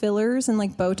kinds of fillers and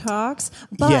like Botox.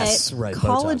 But yes, right,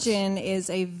 collagen Botox is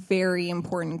a very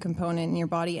important component in your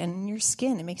body and in your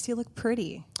skin. It makes you look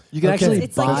pretty. You can actually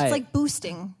it's buy. It's like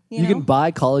boosting. You can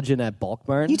buy collagen at Bulk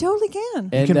Barn. You totally can.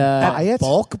 And, you can buy it?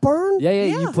 Bulk Barn? Yeah.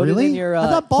 You put it in your. I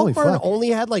thought Bulk Barn fuck. only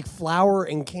had like flour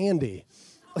and candy.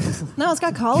 No, it's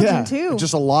got collagen too.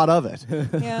 Just a lot of it.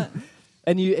 Yeah.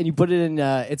 And you put it in.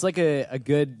 It's like a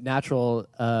good natural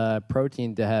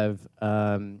protein to have.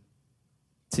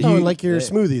 Like your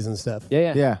smoothies and stuff.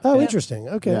 Yeah. Oh, interesting.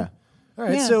 Okay. Yeah. All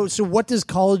right. Yeah. So what does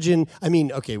collagen? I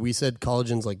mean, okay, we said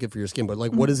collagen's like good for your skin, but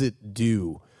like, what does it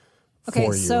do? Okay,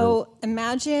 for you? so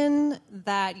imagine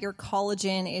that your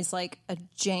collagen is like a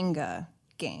Jenga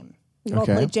game. We've all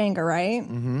Okay. played Jenga, right?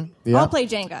 Mm-hmm. Yeah. All play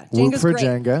Jenga. Whoop Jenga's for great.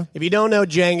 Jenga. If you don't know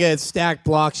Jenga, it's stacked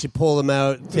blocks. You pull them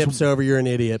out, tips over. You're an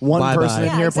idiot. One Bye-bye. person in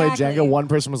Yeah, here exactly. played Jenga. One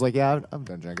person was like, yeah, I've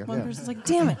done Jenga. One Yeah. person's like,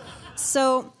 damn it.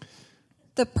 So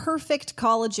the perfect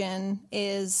collagen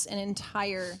is an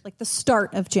entire, like the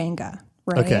start of Jenga,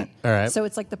 right? Okay, all right. So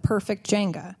it's like the perfect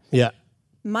Jenga. Yeah.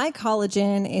 My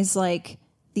collagen is like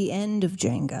the end of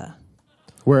Jenga.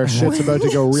 Where shit's about to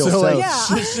go real So like,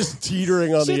 south. it's just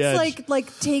teetering on the Shit's edge.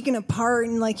 like taken apart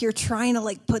and like you're trying to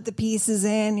like put the pieces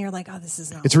in. You're like, oh, this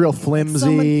is not. It's real working.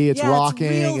 flimsy, it's yeah, rocking,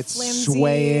 real it's flimsy,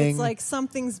 swaying. It's like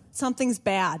something's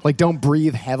bad. Like, don't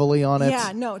breathe heavily on it.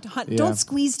 Yeah, no, don't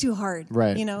squeeze too hard.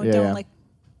 Right. You know, Yeah, don't yeah. like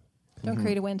don't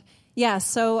create a wind. Yeah.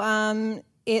 So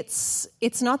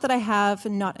it's not that I have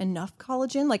not enough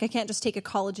collagen. Like I can't just take a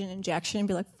collagen injection and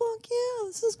be like, fuck yeah,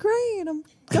 this is great. I'm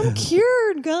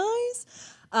cured, guys.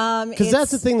 Because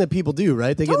that's the thing that people do,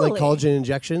 right? They get like Totally. collagen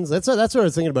injections. That's what I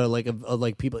was thinking about, like of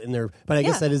like people in there. But I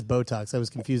guess Yeah. that is Botox. I was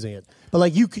confusing it. But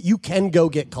like you can go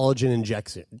get collagen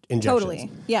injections.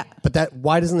 Totally. Yeah. But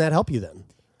why doesn't that help you then?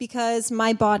 Because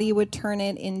my body would turn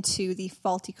it into the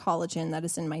faulty collagen that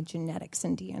is in my genetics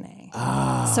and DNA.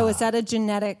 So it's at a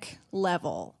genetic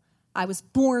level. I was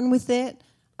born with it.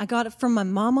 I got it from my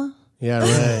mama. Yeah,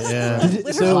 right.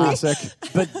 Yeah. Classic.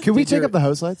 But Can we take up the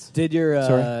house lights? Did your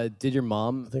Sorry?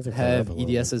 mom they're have kind of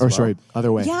a EDS as Or well? sorry,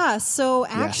 other way. Yeah, so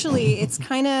actually it's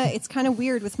kind of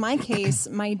weird with my case.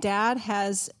 My dad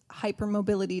has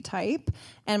hypermobility type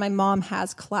and my mom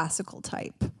has classical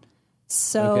type.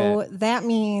 So Okay. that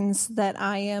means that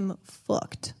I am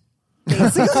fucked.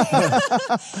 Basically.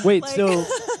 Wait,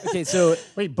 Like- so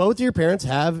Wait, both your parents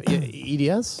have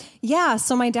EDS? Yeah,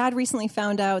 so my dad recently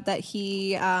found out that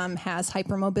he has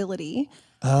hypermobility.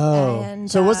 Oh.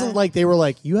 And, So it wasn't like they were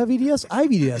like, you have EDS? I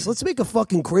have EDS. Let's make a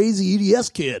fucking crazy EDS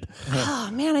kid. oh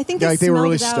man, I think Yeah, like they were smelled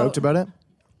really it out. stoked about it.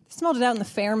 smelled it out in the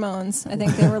pheromones. I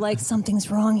think they were like, something's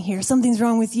wrong here. Something's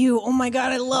wrong with you. Oh my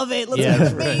God, I love it. Let's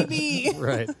have a baby.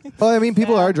 Right. Well, I mean,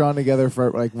 people are drawn together for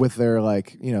like with their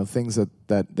like things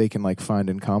that they can like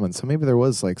find in common. So maybe there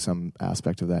was like some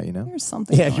aspect of that, There's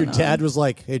something. Yeah, going your on. dad was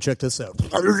like, "Hey, check this out."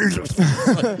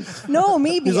 No,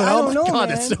 maybe. He's like, I "Oh don't my know, God,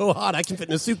 man. it's so hot. I can fit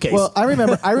in a suitcase." Well, I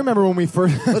remember when we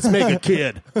first let's make a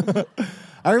kid.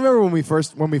 I remember when we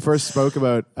first spoke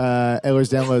about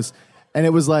Ehlers-Danlos, and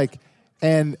it was like,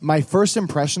 and my first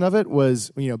impression of it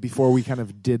was, before we kind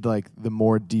of did like the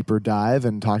more deeper dive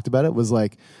and talked about it, was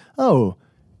like, oh,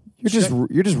 you're just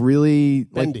really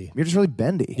bendy. Like, you're just really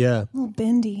bendy. Yeah, A little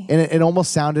bendy. And it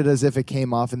almost sounded as if it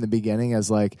came off in the beginning as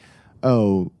like,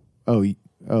 oh,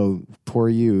 poor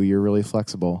you, you're really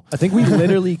flexible. I think we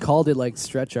literally called it like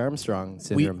Stretch Armstrong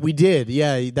syndrome. we did.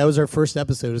 Yeah, that was our first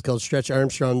episode. It was called Stretch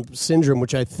Armstrong Syndrome,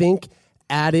 which I think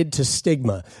added to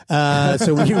stigma.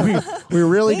 So we were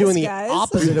really doing the guys.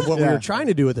 opposite of what we were trying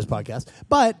to do with this podcast.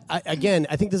 But I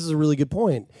think this is a really good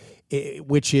point,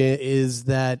 which is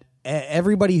that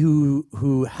everybody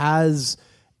who has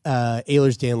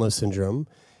Ehlers-Danlos syndrome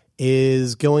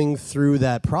is going through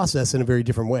that process in a very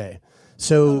different way.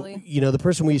 So, Totally. the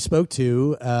person we spoke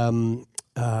to,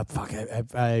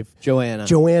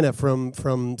 Joanna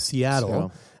from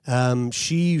Seattle.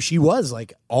 She was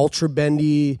like ultra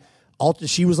bendy.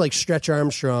 She was like Stretch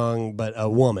Armstrong, but a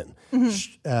woman.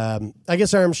 Mm-hmm. I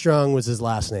guess Armstrong was his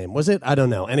last name. Was it? I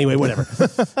don't know. Anyway, whatever.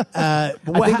 I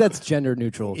think that's gender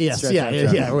neutral. Yes, Stretch yeah,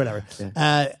 Armstrong. whatever.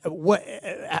 Yeah.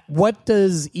 What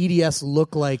does EDS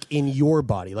look like in your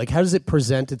body? Like, how does it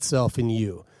present itself in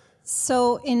you?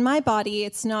 So in my body,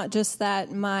 it's not just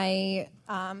that my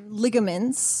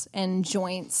ligaments and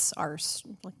joints are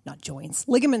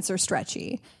ligaments are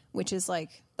stretchy, which is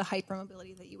like the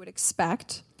hypermobility that you would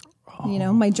expect.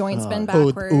 My joints bend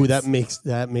backwards. Oh, that makes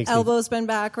elbows bend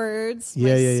backwards.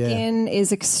 Yeah, my yeah. skin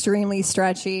is extremely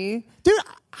stretchy. Dude,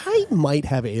 I might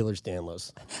have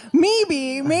Ehlers-Danlos.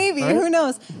 Maybe. Who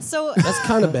knows? So That's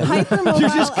kind of bad. hypermobile You're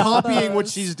just copying elbows. what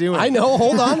she's doing. I know.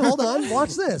 Hold on.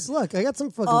 Watch this. Look, I got some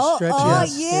fucking stretchy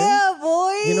ass skin. Yeah,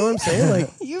 boy. You know what I'm saying? Like,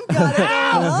 You've got it going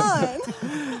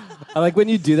on. I like when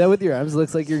you do that with your arms. It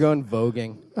looks like you're going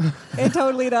voguing. It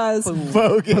totally does.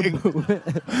 Voguing.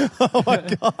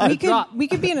 Oh my God. We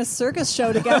could be in a circus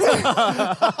show together.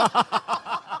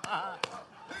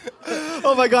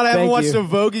 Oh my God, I haven't Thank watched you. a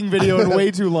voguing video in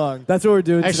way too long. That's what we're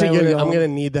doing. actually, tonight. I'm gonna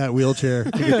need that wheelchair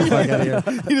to get the fuck out of here.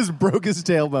 He just broke his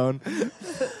tailbone.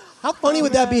 How funny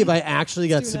would that be if I actually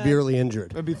got do that. severely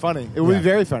injured? It'd be funny. It would be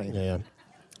very funny. Yeah.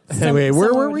 Anyway,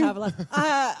 where were we?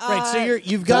 Right. So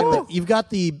you've got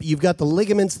the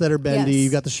ligaments that are bendy. Yes.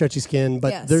 You've got the stretchy skin,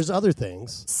 but Yes. there's other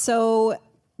things. So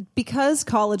because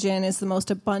collagen is the most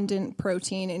abundant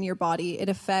protein in your body, it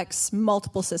affects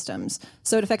multiple systems.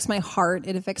 So it affects my heart,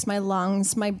 it affects my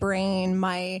lungs, my brain,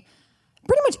 pretty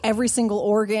much every single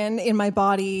organ in my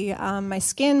body, my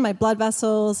skin, my blood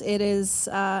vessels. It is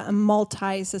a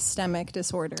multi-systemic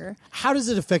disorder. How does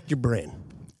it affect your brain?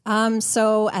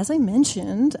 So as I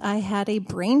mentioned, I had a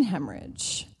brain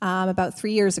hemorrhage about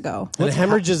 3 years ago. And a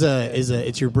hemorrhage is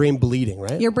it's your brain bleeding,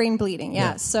 right? Your brain bleeding,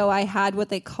 yeah. So I had what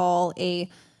they call a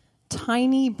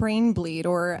tiny brain bleed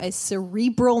or a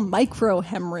cerebral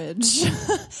microhemorrhage.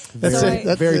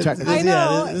 That's very technical. I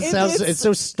know. It's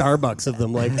so Starbucks of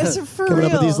them, like It's for coming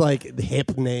up with real. these like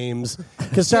hip names.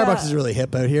 Because Starbucks is really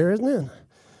hip out here, isn't it?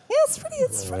 Yeah, it's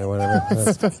pretty. Whatever.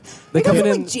 They come got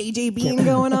in like JJ Bean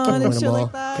going on and shit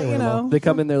like that, you know. They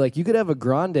come in, they're like, you could have a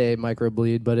grande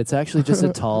microbleed, but it's actually just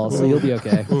a tall, so you'll be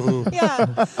okay.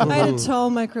 Yeah, I had a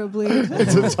tall microbleed.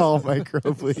 It's a tall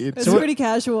microbleed. It's pretty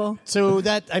casual. So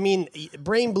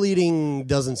brain bleeding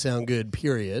doesn't sound good,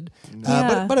 period.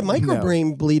 Yeah. But a micro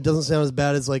brain bleed doesn't sound as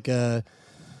bad as like a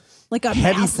heavy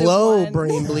massive flow one.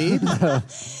 brain bleed.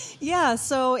 Yeah,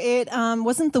 so it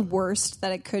wasn't the worst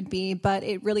that it could be, but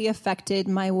it really affected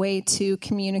my way to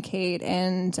communicate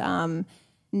and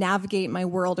navigate my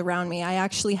world around me. I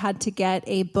actually had to get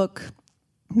a book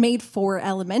made for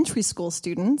elementary school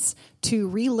students to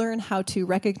relearn how to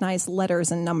recognize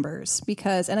letters and numbers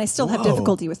and I still have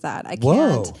difficulty with that. I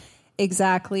can't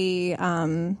exactly,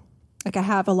 I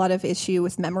have a lot of issue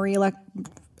with memory,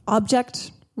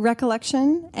 object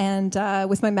recollection, and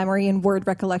with my memory and word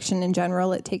recollection in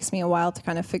general, it takes me a while to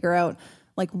kind of figure out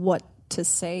like what to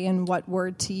say and what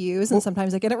word to use, and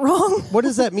sometimes I get it wrong. What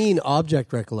does that mean,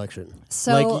 object recollection?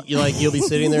 So you'll be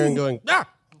sitting there and going, ah!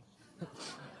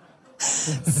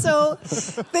 So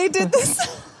they did this.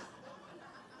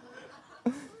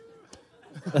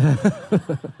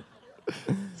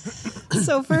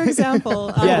 So, for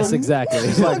example, Yes, exactly.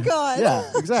 oh god, Yeah,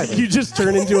 exactly. You just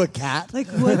turn into a cat. like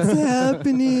what's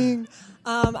happening?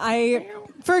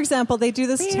 For example, they do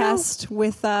this test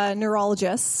with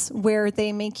neurologists where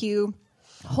they make you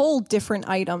hold different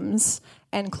items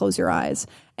and close your eyes.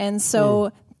 And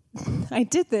so I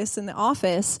did this in the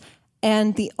office,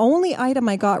 and the only item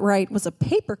I got right was a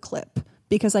paper clip,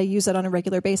 because I use it on a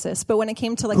regular basis. But when it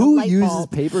came to like Who a light uses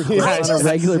bulb, paper clips on a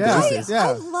regular basis?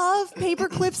 I love paper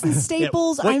clips and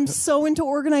staples. I'm so into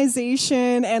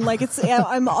organization, and like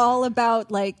I'm all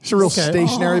about like. It's a real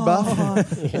stationary buff.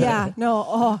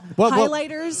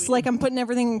 Highlighters. Like I'm putting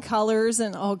everything in colors,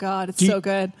 and oh god, it's so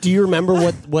good. Do you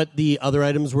remember what the other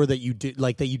items were that you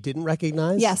didn't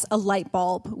recognize? Yes, a light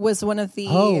bulb was one of the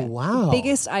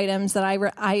biggest items that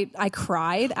I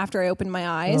cried after I opened my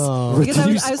eyes because I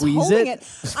was holding it. I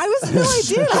did. I was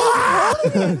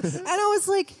holding it. And I was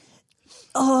like,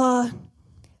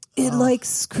 it like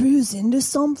screws into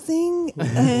something,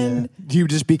 and you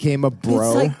just became a bro.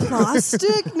 It's like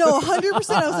plastic. No, 100%. I was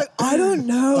like, I don't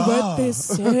know what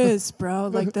this is, bro.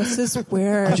 Like this is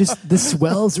weird. The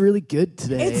swell's really good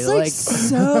today. It's like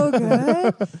so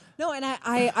good. No, and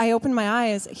I opened my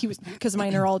eyes. Because my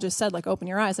neurologist said like open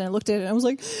your eyes, and I looked at it and I was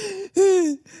like,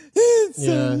 it's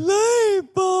a light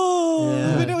bulb.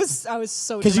 Yeah. And I was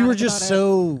so because you were just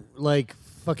so like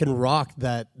fucking rocked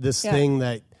that this thing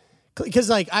that. Because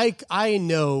like I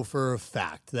know for a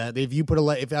fact that if you put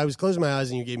if I was closing my eyes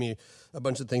and you gave me a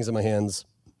bunch of things in my hands,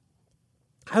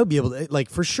 I would be able to like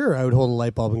for sure I would hold a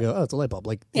light bulb and go, oh, it's a light bulb.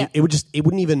 Like it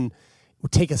wouldn't even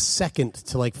take a second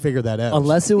to like figure that out.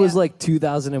 Unless it was like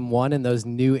 2001 and those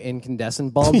new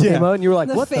incandescent bulbs came out and you were like,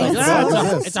 what the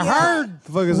fuck? It's a hard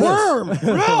worm.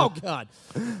 Oh god.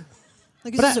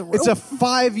 Like it's a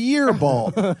 5-year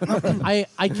bulb. I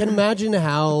can imagine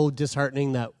how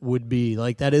disheartening that would be.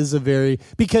 Like that is a very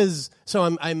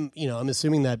so I'm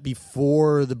assuming that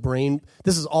before the brain,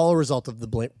 this is all a result of the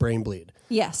brain bleed.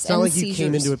 Yes, it's not like you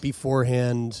came into it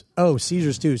beforehand. Oh,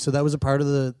 seizures too. So that was a part of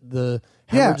the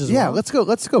hemorrhage as well?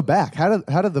 Let's go back. How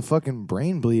did the fucking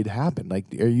brain bleed happen? Like,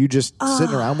 are you just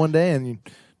sitting around one day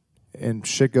and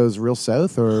shit goes real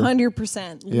south, or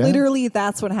 100%. Yeah? Literally,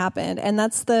 that's what happened, and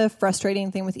that's the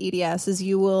frustrating thing with EDS is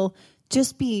you will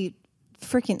just be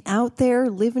freaking out there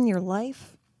living your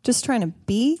life, just trying to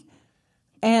be,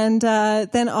 and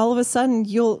then all of a sudden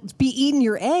you'll be eating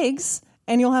your eggs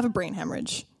and you'll have a brain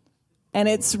hemorrhage, and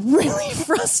it's really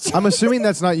frustrating. I'm assuming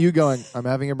that's not you going, I'm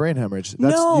having a brain hemorrhage.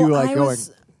 That's you like going.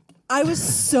 I was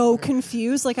so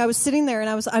confused. Like I was sitting there and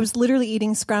I was literally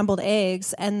eating scrambled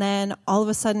eggs, and then all of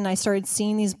a sudden I started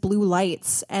seeing these blue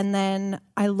lights, and then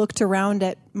I looked around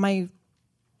at my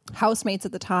housemates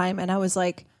at the time and I was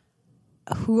like,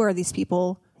 who are these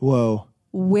people? Whoa.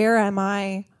 Where am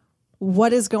I?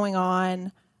 What is going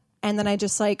on? And then I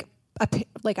just like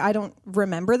I don't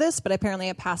remember this, but apparently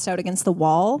I passed out against the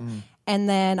wall. And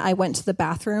then I went to the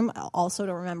bathroom. I also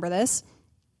don't remember this.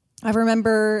 I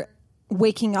remember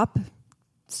waking up,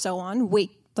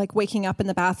 waking up in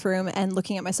the bathroom and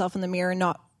looking at myself in the mirror,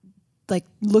 not like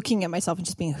looking at myself and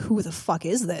just being, who the fuck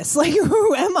is this? Like,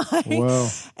 who am I? Whoa.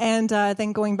 And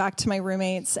then going back to my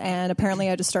roommates, and apparently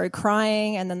I just started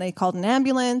crying, and then they called an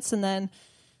ambulance, and then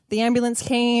the ambulance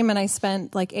came, and I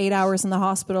spent like 8 hours in the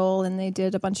hospital, and they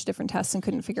did a bunch of different tests and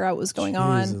couldn't figure out what was going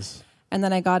on. And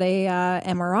then I got a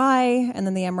MRI, and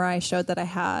then the MRI showed that I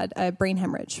had a brain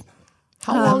hemorrhage.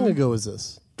 How long ago was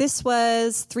this? This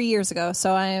was 3 years ago.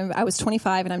 So I was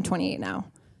 25 and I'm 28 now.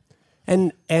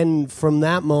 And from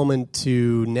that moment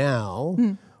to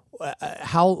now,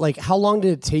 how long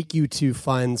did it take you to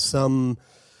find some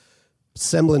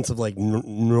semblance of like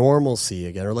normalcy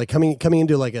again, or like coming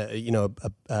into like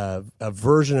a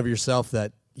version of yourself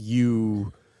that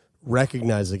you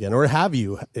recognize again, or have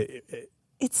you?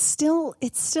 It's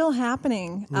still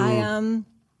happening.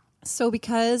 So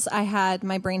because I had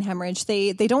my brain hemorrhage,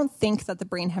 they don't think that the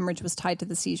brain hemorrhage was tied to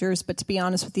the seizures, but to be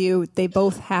honest with you, they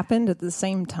both happened at the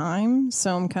same time.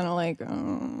 So I'm kind of like,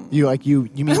 you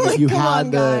mean that you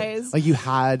had guys. Like you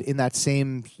had in that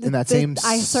same I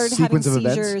started having sequence of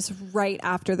events? seizures right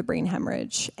after the brain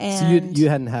hemorrhage, So and you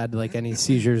hadn't had like any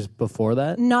seizures before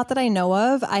that? not that I know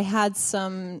of. I had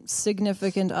some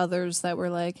significant others that were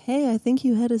like, "Hey, I think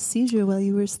you had a seizure while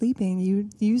you were sleeping.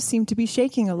 You seem to be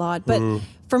shaking a lot," but.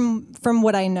 From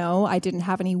what I know, I didn't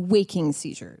have any waking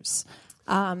seizures.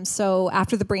 So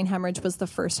after the brain hemorrhage was the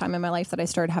first time in my life that I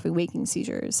started having waking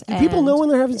seizures. Do people know when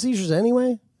they're having seizures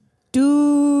anyway?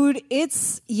 Dude,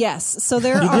 yes. So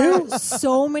there are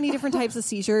so many different types of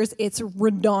seizures. It's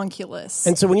redonkulous.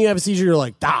 And so when you have a seizure, you're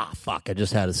like, fuck, I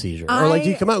just had a seizure. Or like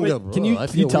you come out and go, Can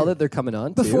you tell that they're coming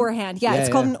on too? Beforehand. Yeah, it's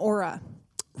called an aura.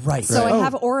 Right. So I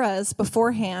have auras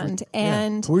beforehand,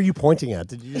 and Who are you pointing at?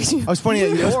 Did you? I was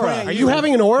pointing at you. Are you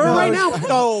having an aura right now?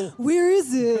 No. where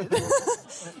is it?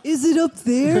 Is it up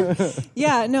there?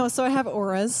 Yeah, no. So I have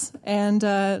auras, and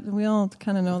we all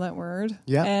kind of know that word.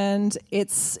 Yeah. And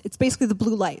it's basically the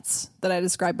blue lights that I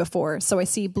described before. So I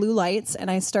see blue lights, and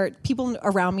people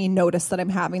around me notice that I'm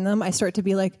having them. I start to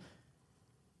be like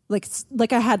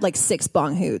I had like 6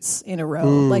 bong hoots in a row.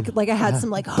 Like I had some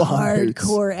like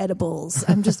hardcore edibles.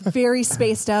 I'm just very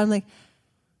spaced out. I'm like,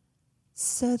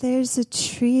 so there's a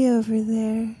tree over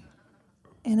there,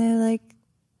 and I like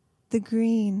the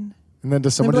green. And then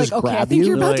does someone like, just okay, grab I think you?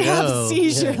 you're about to Like, have oh, a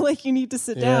seizure. yeah. Like you need to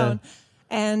sit down.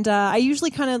 And I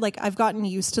usually kind of like I've gotten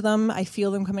used to them. I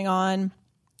feel them coming on.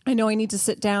 I know I need to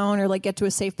sit down or like get to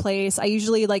a safe place. I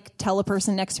usually like tell a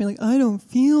person next to me like I don't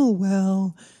feel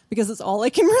well, because it's all I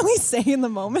can really say in the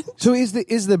moment. So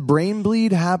is the brain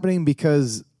bleed happening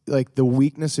because like the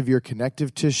weakness of your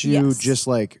connective tissue just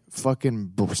like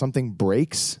fucking something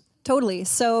breaks? Totally.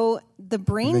 So the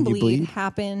brain bleed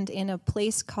happened in a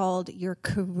place called your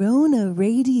corona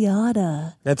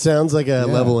radiata. That sounds like a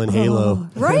level in Halo.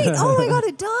 Right? Oh my God,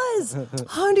 it does.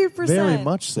 100%. Very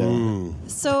much so.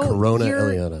 So Corona your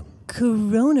Eliana.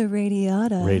 corona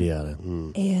radiata. Radiata.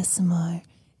 ASMR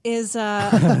is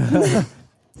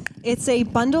it's a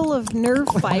bundle of nerve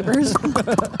fibers.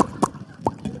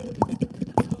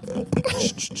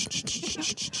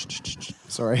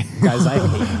 Sorry. Guys, I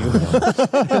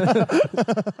hate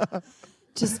you.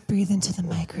 Just breathe into the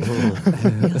microphone,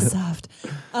 real soft.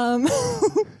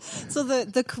 So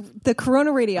the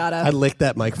corona radiata. I licked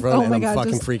that microphone Oh and my I'm God,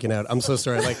 fucking just- freaking out. I'm so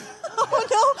sorry. Like Oh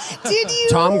no! Did you?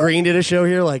 Tom Green did a show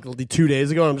here like 2 days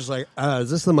ago, and I'm just like,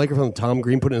 is this the microphone Tom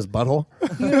Green put in his butthole?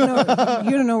 You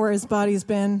don't know where his body's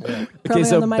been. Probably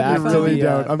so on the back to microphone. Really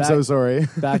don't. I'm so sorry.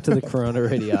 Back to the corona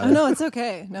radiata. Oh, no, it's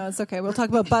okay. No, it's okay. We'll talk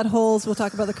about buttholes. We'll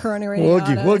talk about the corona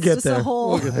radiata. We'll It's get just there. A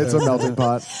whole, It's a melting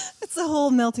pot. It's a whole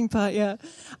melting pot, yeah.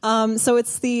 So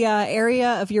it's the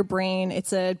area of your brain.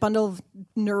 It's a bundle of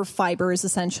nerve fibers,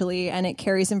 essentially, and it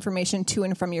carries information to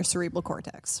and from your cerebral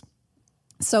cortex.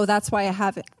 So that's why I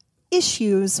have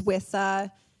issues with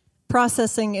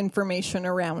processing information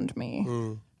around me.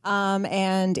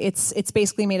 And it's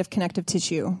basically made of connective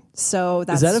tissue. So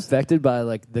that's... Is that affected by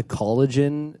like the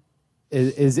collagen?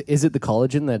 Is it the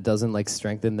collagen that doesn't like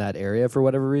strengthen that area for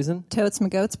whatever reason? Totes my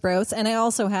goats, bros. And I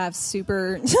also have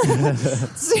super...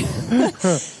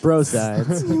 Bro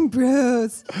sides.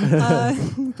 Bros.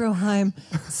 Broheim.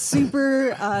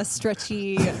 Super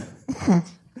stretchy...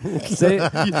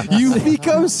 You've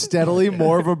become steadily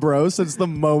more of a bro since the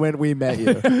moment we met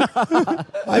you.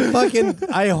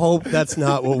 I hope that's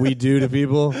not what we do to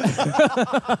people.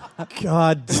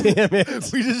 God damn it.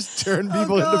 We just turn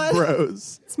people into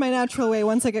bros. It's my natural way.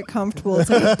 Once I get comfortable, it's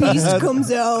like a beast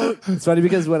comes out. It's funny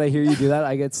because when I hear you do that,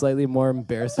 I get slightly more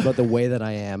embarrassed about the way that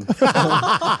I am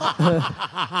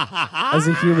as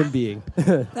a human being.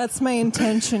 That's my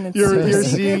intention. It's You're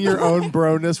seeing your own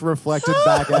broness reflected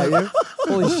back at you.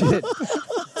 Holy shit.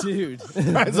 Dude.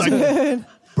 It's like,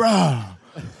 bro,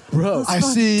 I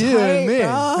see you tight, and me.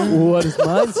 bro. What is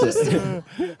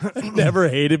mindset? Never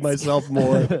hated myself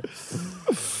more.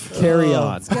 Carry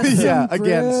on. Yeah,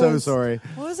 again, so bros. sorry.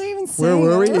 What was I even saying?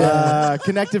 Where were we?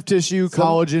 Connective tissue,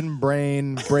 collagen,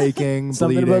 brain, breaking,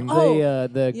 Something bleeding.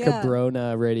 about the yeah.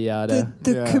 Cabrona radiata.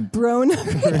 The Yeah. cabrona.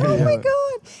 Oh my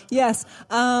god. Yes.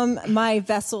 My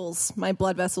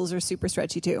blood vessels are super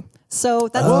stretchy too. So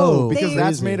that's because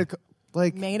that's made of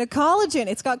made of collagen.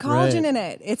 It's got collagen Right. in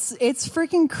it. It's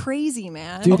freaking crazy,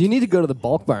 man. Dude, you need to go to the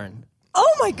bulk barn.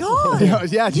 Oh my god.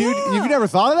 yeah, dude, you've never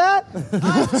thought of that?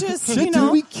 I just, you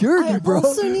know, we cured I you, bro.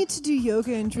 also need to do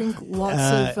yoga and drink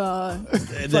lots of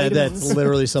That's vitamins.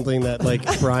 literally something that like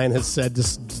Brian has said to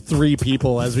 3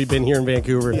 people as we've been here in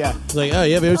Vancouver. Yeah. It's like, oh,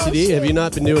 you have OCD? Have you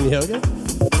not been doing yoga?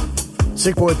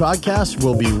 Sickboy Podcast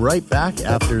will be right back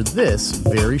after this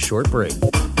very short break.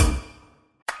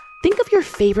 Think of your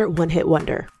favorite one-hit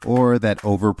wonder. Or that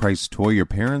overpriced toy your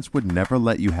parents would never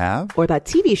let you have. Or that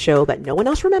TV show that no one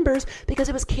else remembers because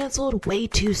it was canceled way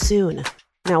too soon.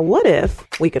 Now what if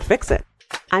we could fix it?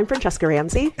 I'm Francesca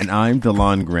Ramsey. And I'm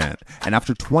DeLon Grant. And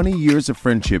after 20 years of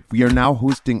friendship, we are now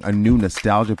hosting a new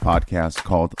nostalgia podcast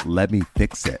called Let Me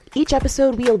Fix It. Each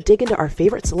episode, we'll dig into our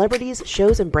favorite celebrities,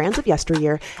 shows, and brands of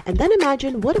yesteryear, and then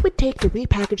imagine what it would take to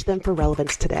repackage them for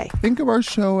relevance today. Think of our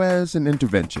show as an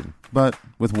intervention, but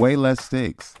with way less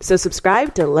stakes. So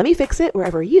subscribe to Let Me Fix It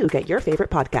wherever you get your favorite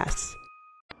podcasts.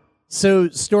 So,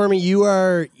 Stormy,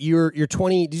 you're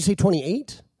 20. Did you say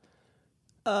 28?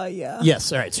 Yeah.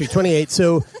 Yes. All right. So you're 28.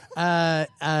 So, when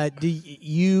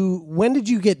did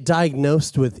you get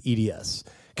diagnosed with EDS?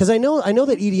 Because I know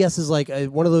that EDS is like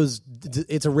one of those.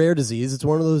 It's a rare disease. It's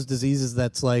one of those diseases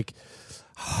that's like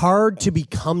hard to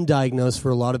become diagnosed for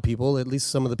a lot of people. At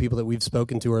least some of the people that we've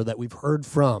spoken to or that we've heard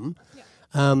from.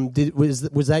 Yeah.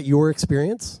 Was that your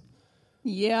experience?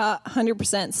 Yeah,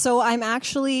 100%. So I'm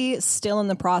actually still in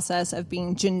the process of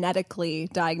being genetically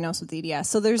diagnosed with EDS.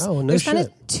 So there's kind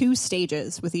of 2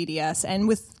 stages with EDS and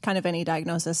with kind of any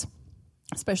diagnosis,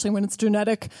 especially when it's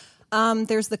genetic.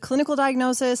 There's the clinical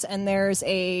diagnosis and there's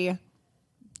a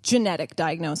genetic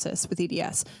diagnosis with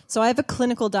EDS. So I have a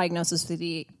clinical diagnosis with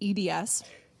EDS,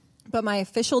 but my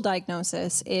official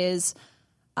diagnosis is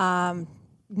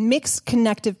mixed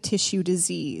connective tissue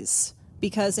disease.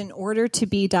 Because in order to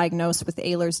be diagnosed with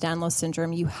Ehlers-Danlos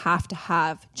syndrome, you have to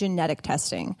have genetic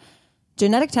testing.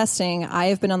 Genetic testing, I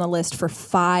have been on the list for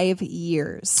 5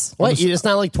 years. What? It's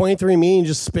not like 23andMe and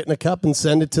just spit in a cup and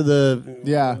send it to the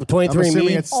 23andMe? I'm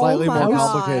assuming it's slightly more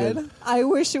complicated. God. I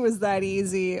wish it was that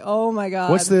easy. Oh my God.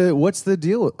 What's the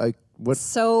deal?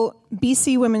 So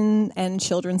BC Women and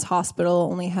Children's Hospital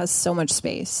only has so much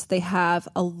space. They have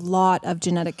a lot of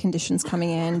genetic conditions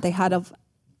coming in. They had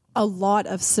a lot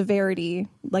of severity,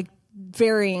 like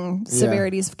varying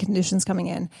severities of conditions coming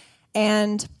in.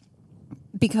 And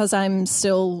because I'm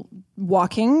still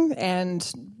walking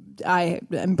and I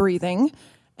am breathing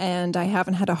and I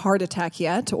haven't had a heart attack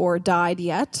yet or died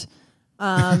yet,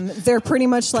 they're pretty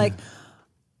much like,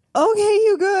 okay,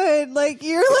 you good. Like,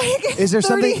 you're like, is there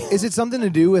 30. is it something to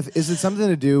do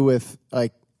with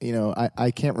like, you know,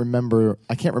 I can't remember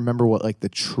what like the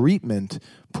treatment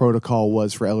protocol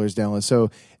was for Ehlers-Danlos.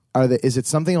 So is it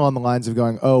something along the lines of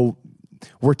going, oh,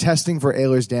 we're testing for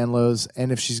Ehlers-Danlos,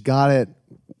 and if she's got it,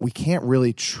 we can't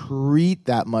really treat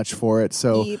that much for it.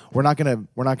 So we're not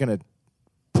gonna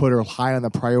put her high on the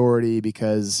priority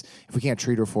because if we can't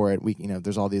treat her for it,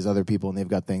 there's all these other people and they've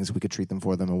got things we could treat them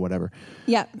for them or whatever.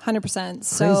 Yeah, 100%.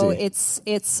 So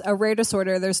it's a rare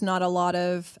disorder. There's not a lot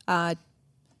of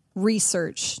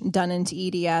research done into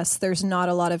EDS. There's not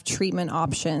a lot of treatment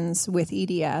options with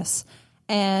EDS.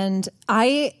 And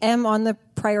I am on the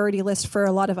priority list for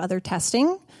a lot of other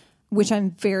testing, which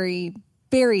I'm very,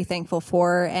 very thankful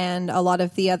for, and a lot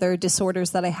of the other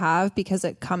disorders that I have, because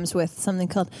it comes with something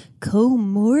called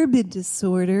comorbid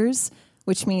disorders,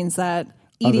 which means that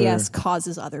EDS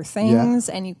causes other things,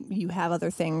 and you have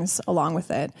other things along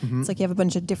with it. Mm-hmm. It's like you have a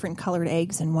bunch of different colored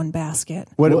eggs in one basket.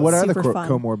 What are the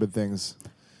comorbid things?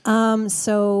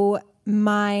 So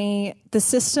the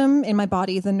system in my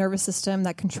body, the nervous system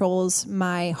that controls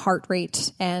my heart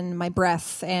rate and my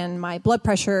breath and my blood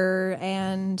pressure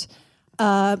and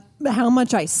how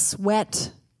much I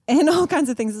sweat and all kinds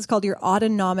of things, is called your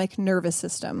autonomic nervous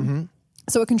system. Mm-hmm.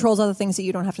 So it controls other things that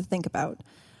you don't have to think about.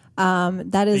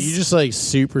 That is. Are you just like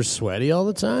super sweaty all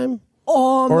the time?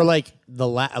 Or like the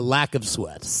lack of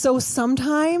sweat? So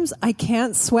sometimes I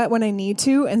can't sweat when I need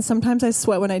to, and sometimes I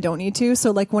sweat when I don't need to.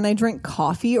 So like when I drink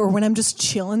coffee or when I'm just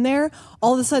chilling there,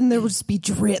 all of a sudden there will just be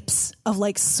drips of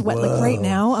like sweat. Whoa. Like right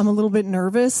now, I'm a little bit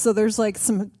nervous, so there's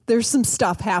some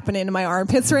stuff happening in my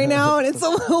armpits right now, and it's a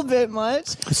little bit much.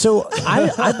 So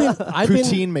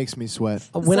poutine makes me sweat.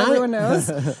 When everyone knows.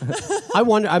 I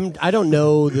wonder. I don't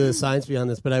know the science behind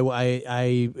this, but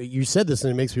you said this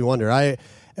and it makes me wonder.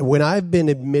 When I've been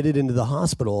admitted into the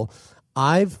hospital,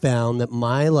 I've found that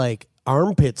my like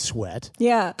armpit sweat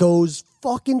goes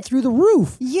fucking through the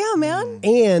roof. Yeah, man.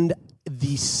 And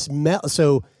the smell.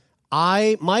 So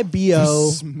my BO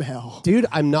the smell. Dude,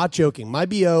 I'm not joking. My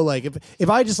BO, like if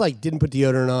I just like didn't put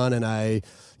deodorant on and I,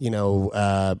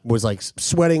 was like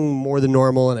sweating more than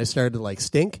normal and I started to like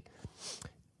stink,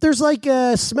 there's like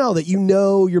a smell that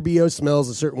your BO smells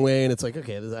a certain way, and it's like,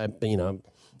 okay,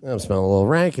 I'm smelling a little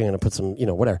rank. I'm going to put some,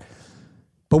 whatever.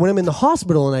 But when I'm in the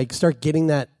hospital and I start getting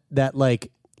that like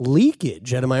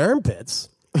leakage out of my armpits,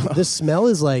 the smell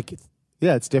is like...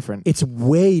 Yeah, it's different. It's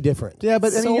way different. Yeah,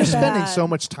 but you're spending so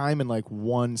much time in like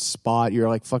one spot. You're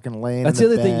like fucking laying in the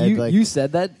other bed. Thing. You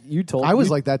said that. I was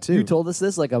like that too. You told us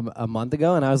this like a month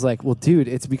ago, and I was like, well, dude,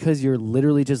 it's because you're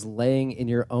literally just laying in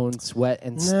your own sweat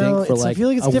and stink for like I feel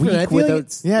like it's a different. week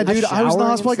without yeah, dude, I was in the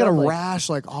hospital. I got a like, rash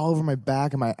like all over my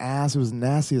back and my ass. It was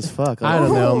nasty as fuck. I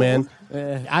don't know, man.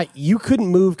 You couldn't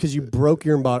move because you broke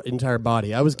your entire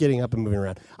body. I was getting up and moving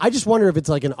around. I just wonder if it's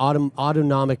like an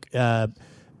autonomic...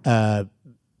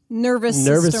 Nervous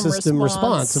system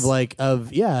response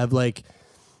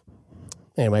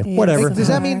anyway, whatever. Does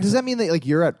that mean that like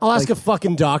you're at? I'll ask a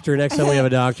fucking doctor next time we have a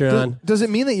doctor on. Does it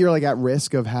mean that you're like at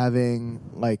risk of having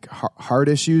like heart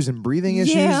issues and breathing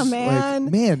issues? Yeah, man.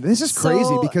 Like, man, this is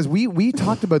crazy because we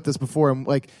talked about this before, and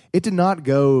like it did not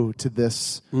go to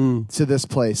this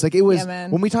place. Like it was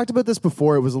when we talked about this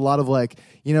before. It was a lot of like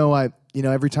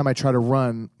every time I try to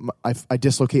run, I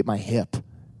dislocate my hip.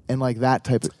 And like that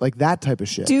type of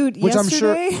shit, dude. Which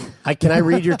yesterday, I'm sure. Can I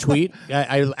read your tweet?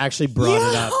 I actually brought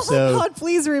it up. Oh So my God,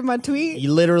 please read my tweet. you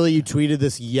tweeted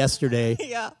this yesterday.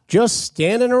 Yeah. Just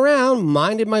standing around,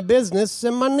 minding my business,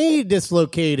 and my knee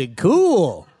dislocated.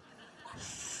 Cool.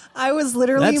 I was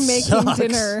literally That making sucks.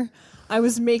 dinner. I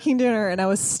was making dinner, and I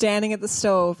was standing at the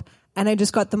stove, and I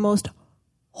just got the most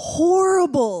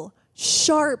horrible,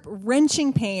 sharp,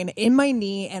 wrenching pain in my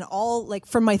knee and all like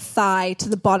from my thigh to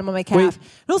the bottom of my calf. Wait.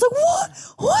 And I was like, "What?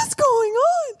 What's going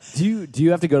on?" Do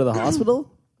you have to go to the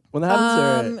hospital when that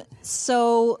happens?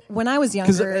 So when I was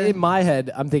Because younger, in my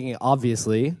head, I'm thinking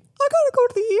obviously. I gotta go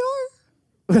to the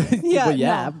ER. But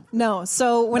yeah. No.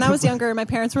 So when I was younger, my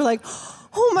parents were like,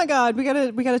 "Oh my God, we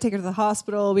gotta take her to the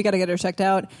hospital. We gotta get her checked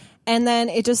out." And then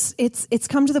it's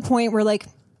come to the point where like,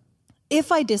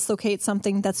 if I dislocate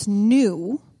something that's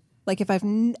new. Like if I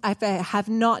have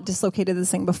not dislocated this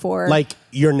thing before, Like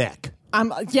your neck. I've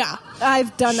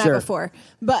done that Sure. before.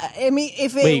 But I mean,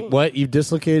 if it Wait, what? You've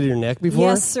dislocated your neck before?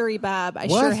 yes, sorry, Bab, I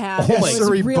What? sure have. Oh It my was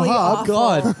sorry, really Bob. awful.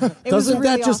 God, It was doesn't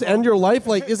really that just awful. end your life?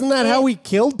 Like, isn't that how we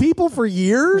killed people for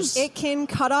years? It can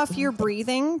cut off your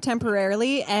breathing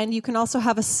temporarily, and you can also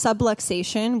have a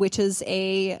subluxation, which is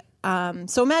a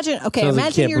so imagine Sounds like you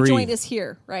imagine can't your breathe. joint is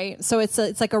here, right? So it's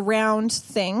like a round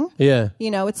thing. Yeah.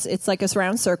 It's like a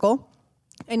round circle,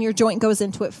 and your joint goes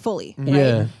into it fully. Right?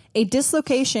 Yeah. A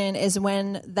dislocation is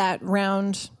when that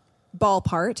round ball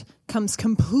part comes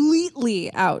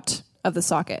completely out of the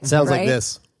socket. Sounds like right?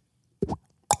 this.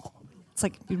 It's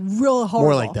like real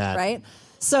horrible. like that. Right?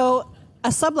 So a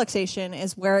subluxation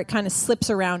is where it kind of slips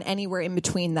around anywhere in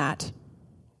between that.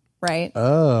 Right?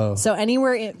 Oh. So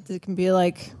anywhere it can be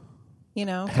like,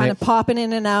 kind of popping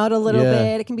in and out a little Yeah.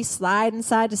 bit. It can be sliding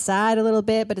side to side a little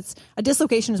bit, but it's a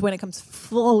dislocation is when it comes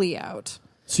fully out.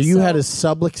 So you had a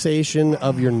subluxation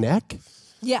of your neck?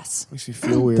 Yes. Makes me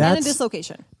feel weird. And a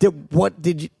dislocation.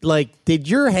 Did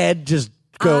your head just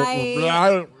go?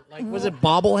 I- Was it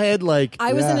bobblehead? Like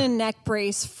I was in a neck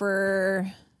brace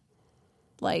for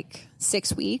like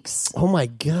 6 weeks. Oh my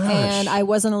gosh. And I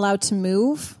wasn't allowed to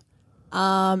move.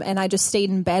 And I just stayed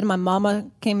in bed. My mama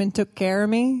came and took care of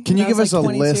me. Can you when I give was us like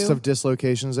a 22. list of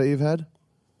dislocations that you've had?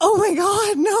 Oh my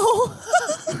God, no.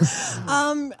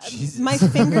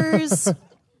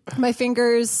 My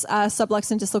fingers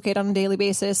sublux and dislocate on a daily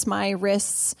basis. My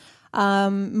wrists,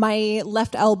 my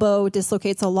left elbow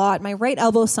dislocates a lot. My right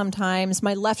elbow sometimes.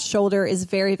 My left shoulder is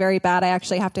very, very bad. I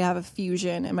actually have to have a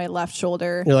fusion in my left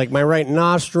shoulder. You're like my right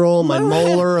nostril, my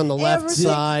molar on the left everything.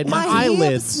 side, my My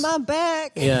eyelids. hips, my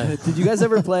back. Yeah. Did you guys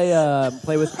ever play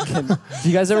with? Do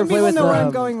you guys ever Some play people with? know where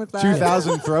I'm going with that.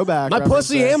 2000 throwback. My reference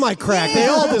pussy there. and my crack, they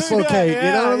all dislocate. You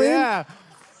know what I mean? Yeah.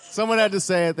 Someone had to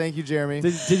say it. Thank you, Jeremy.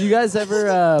 Did you guys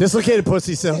ever? Dislocated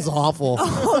pussy sounds awful.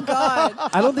 Oh God.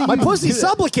 I don't think My you pussy's do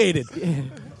that. subluxated.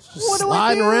 What do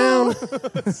Sliding I do? around.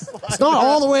 It's not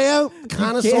all the way out.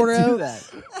 Kind of, Can't sort of do out.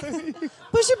 that.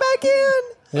 Push it back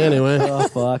in. Anyway. Oh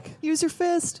fuck. Use your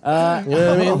fist. You know what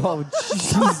I mean? Oh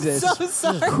Jesus. So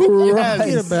sorry. Yes.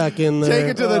 Get it back in there. Take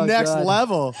it to the Oh, next God.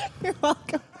 level. You're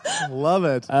welcome. Love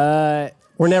it.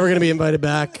 We're never going to be invited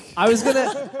back. I was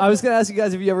gonna ask you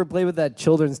guys if you ever played with that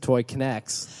children's toy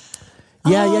Connects.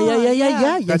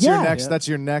 Yeah. That's your next. That's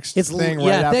your next thing right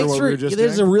after thanks what for, we were just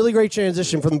There's doing. a really great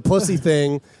transition from the pussy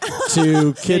thing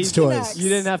to kids' toys. You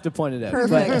didn't have to point it out.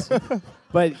 Perfect.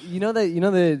 But you know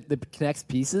the Connects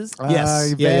pieces.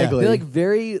 Yes. vaguely. They like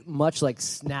very much like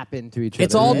snap into each other.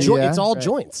 It's all right? it's all Right.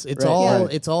 joints. It's Right. all Yeah.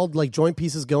 it's all like joint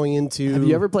pieces going into. Have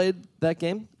you ever played that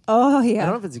game? Oh I yeah.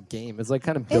 don't know if it's a game. It's like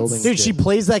kind of building. Dude, she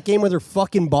plays that game with her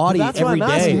fucking body That's what every I'm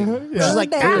day. asking. She's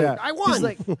like, Yeah. I won.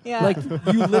 Like, Yeah. like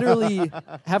you literally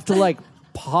have to like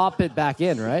pop it back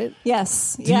in, right?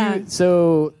 Yes. Do Yeah.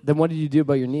 So then, what did you do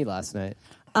about your knee last night?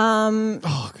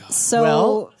 So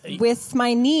Well- with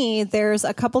my knee, there's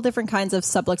a couple different kinds of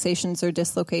subluxations or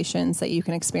dislocations that you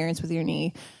can experience with your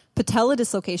knee. Patella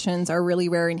dislocations are really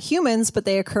rare in humans, but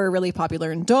they occur really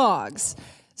popular in dogs.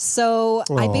 So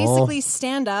I basically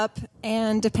stand up,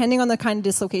 and depending on the kind of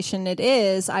dislocation it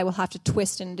is, I will have to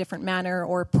twist in a different manner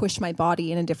or push my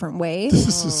body in a different way.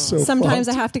 This is so Sometimes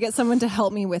fucked. I have to get someone to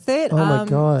help me with it. Oh my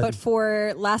God. But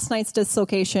for last night's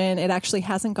dislocation, it actually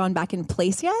hasn't gone back in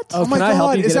place yet. Oh my Can I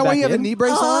help God! you Is get that it why you back have a in? knee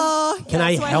brace on? Can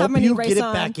I so help have my knee you brace get it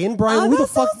on. back in, Brian? Who the that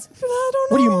fuck? sounds- I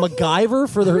don't What are you, know. MacGyver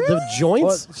for the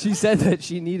joints? Well, she said that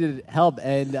she needed help,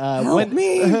 and Help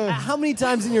me. How many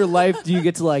times in your life do you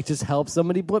get to like just help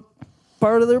somebody?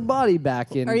 part of their body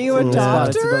back in. Are you a the spot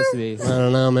it's doctor? supposed to be. I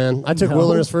don't know, man. I took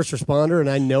wilderness first responder, and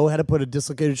I know how to put a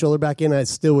dislocated shoulder back in. I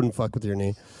still wouldn't fuck with your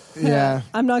knee. Yeah.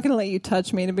 I'm not going to let you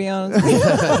touch me, to be honest.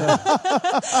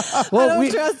 I don't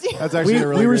trust you. That's actually a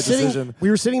really great decision. We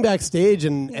were sitting backstage,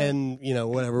 and you know,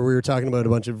 whatever. We were talking about a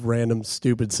bunch of random,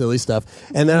 stupid, silly stuff.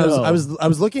 And then I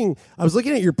was looking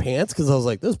at your pants because I was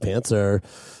like, those pants are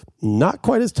not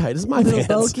quite as tight as my pants.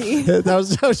 Bulky. I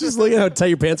was just looking at how tight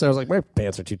your pants are. I was like, my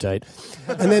pants are too tight.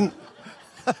 And then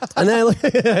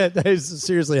I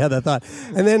seriously had that thought.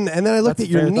 And then I looked at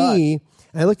your knee.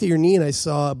 I looked at your knee and I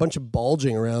saw a bunch of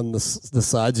bulging around the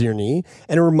sides of your knee,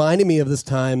 and it reminded me of this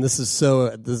time. This is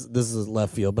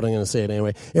left field, but I'm going to say it anyway.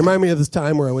 It reminded me of this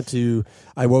time where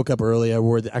I woke up early. I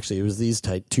wore it was these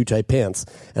too tight pants,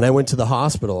 and I went to the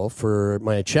hospital for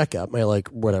my checkup, my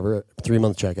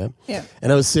 3-month checkup. Yeah.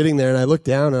 And I was sitting there and I looked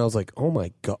down and I was like, oh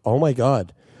my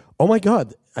god.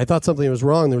 I thought something was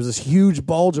wrong. There was this huge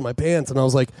bulge in my pants, and I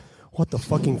was like, what the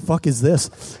fucking fuck is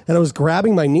this? And I was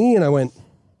grabbing my knee and I went,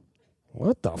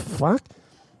 what the fuck?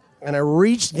 And I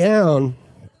reached down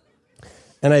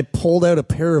and I pulled out a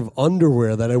pair of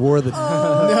underwear that I wore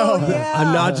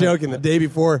I'm not joking, the day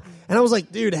before. And I was like,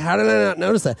 dude, how did I not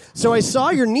notice that? So I saw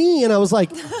your knee and I was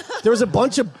like, there was a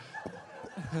bunch of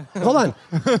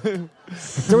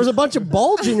there was a bunch of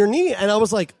bulge in your knee, and I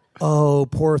was like, oh,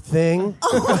 poor thing.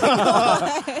 Oh my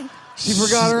God. She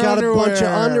forgot her got underwear. a bunch of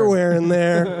underwear in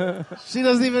there. She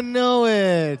doesn't even know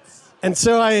it. And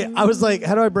so I was like,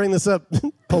 how do I bring this up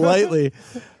politely?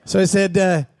 So I said,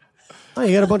 you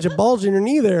got a bunch of bulge in your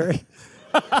knee there.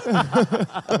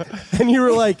 And you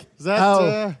were like,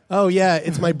 oh, yeah,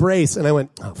 it's my brace. And I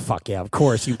went, oh, fuck yeah, of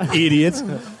course, you idiots.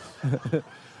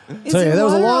 So yeah, that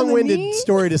was a long-winded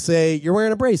story to say, you're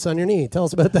wearing a brace on your knee. Tell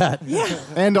us about that. Yeah.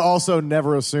 And also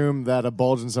never assume that a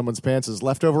bulge in someone's pants is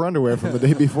leftover underwear from the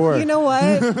day before. You know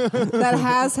what? That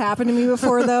has happened to me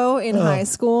before, though, in high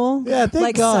school. Yeah,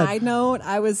 thank God. Side note,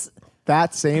 I was...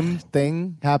 That same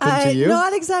thing happened to you?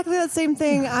 Not exactly that same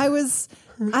thing. I was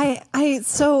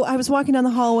walking down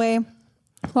the hallway.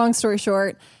 Long story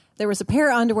short, there was a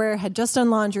pair of underwear, had just done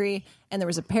laundry, and there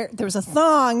was a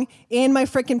thong in my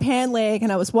freaking pant leg,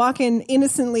 and I was walking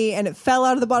innocently, and it fell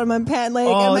out of the bottom of my pant leg,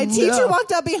 and my teacher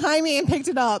walked up behind me and picked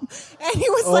it up, and he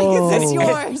was like, "Is this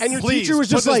yours?" And your teacher was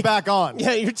just put like, this back on.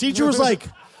 Yeah, your teacher was like,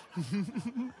 I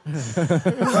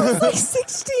was like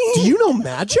 16. do you know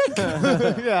magic?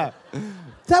 Yeah.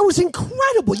 That was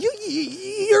incredible.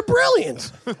 You're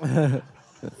brilliant.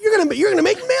 You're gonna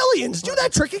make millions. Do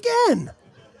that trick again.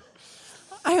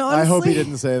 I hope he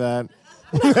didn't say that.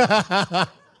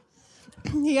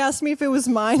 He asked me if it was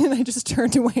mine, and I just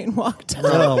turned away and walked out.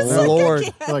 Oh, Lord.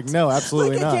 Like, no,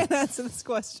 absolutely I not. can't answer this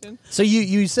question. So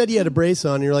you said you had a brace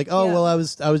on, and you're like, oh, Yeah. well, I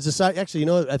was deciding. Actually, you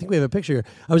know what? I think we have a picture here.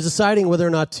 I was deciding whether or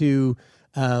not to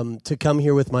come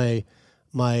here with my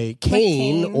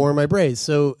cane or my brace.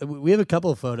 So we have a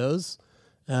couple of photos,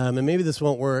 and maybe this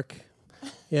won't work.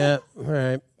 Yeah, all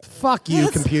right. Fuck you,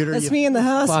 computer. That's you me in the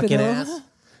hospital. fucking ass.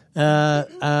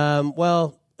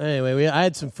 Well, anyway, I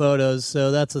had some photos,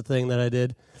 so that's the thing that I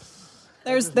did.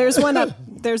 There's one up.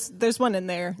 There's one in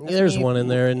there. There's one in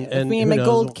there, and me and who my knows,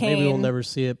 gold cane. Maybe we'll never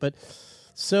see it, but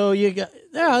so you got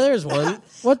there's one.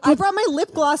 I brought my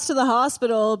lip gloss to the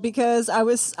hospital because I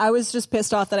was just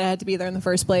pissed off that I had to be there in the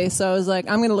first place. So I was like,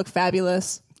 I'm going to look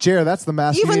fabulous. Jared, that's the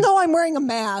mask. Even though I'm wearing a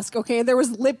mask, okay, there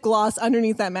was lip gloss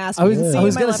underneath that mask. I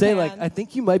was going to say, I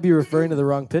think you might be referring to the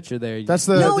wrong picture there. That's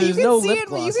the no, you there's can no see lip it.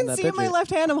 gloss You in can that see it in my picture. left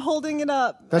hand. I'm holding it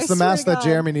up. That's the swear mask to that God.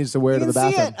 Jeremy needs to wear to You the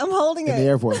can see bathroom. it. I'm holding it in the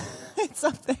airport. It's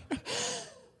up there.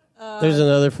 There's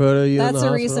another photo of you in the That's a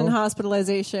hospital. recent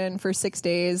hospitalization for 6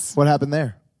 days. What happened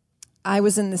there? I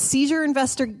was in the seizure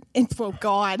investigation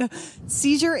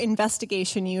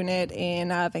unit in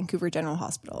Vancouver General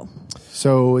Hospital.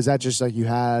 So is that just like you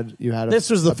had This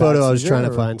was the photo I was trying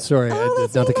to find. Sorry,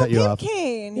 that's not to my cut you little off.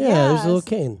 cane. Yeah, there's Yes. a little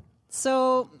cane.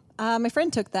 So my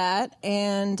friend took that,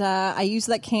 and I use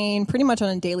that cane pretty much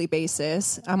on a daily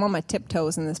basis. I'm on my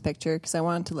tiptoes in this picture because I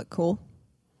wanted to look cool.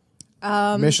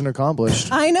 Mission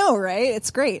accomplished. I know, right?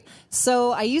 It's great.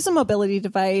 So I use a mobility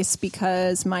device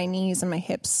because my knees and my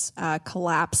hips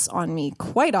collapse on me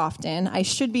quite often. I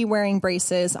should be wearing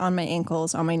braces on my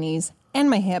ankles, on my knees,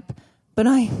 and my hip. But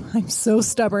I'm so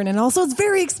stubborn, and also it's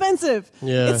very expensive.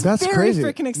 Yeah. It's That's very crazy.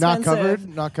 freaking expensive.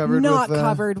 Not covered. Not with,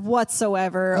 covered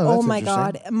whatsoever. Oh, Oh that's my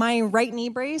interesting. God. My right knee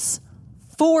brace,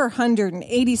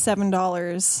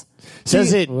 $487.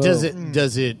 Does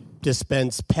it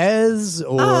dispense Pez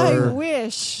or? I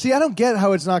wish. See, I don't get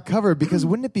how it's not covered because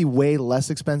wouldn't it be way less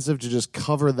expensive to just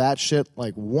cover that shit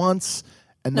like once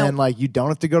And No. then like you don't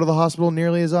have to go to the hospital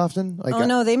nearly as often? Like, Oh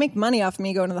no, they make money off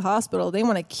me going to the hospital. They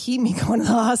want to keep me going to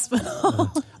the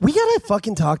hospital. We gotta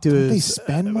fucking talk to. They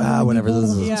spend money. Whatever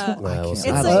this is. Yeah. Well, it's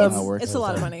I don't know how it works. it's a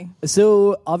lot of money.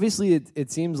 So obviously,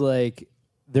 it seems like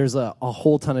there's a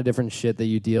whole ton of different shit that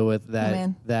you deal with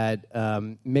that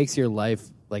makes your life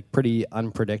like pretty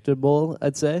unpredictable,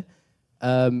 I'd say.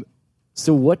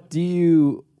 So what do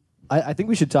you? I think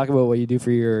we should talk about what you do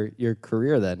for your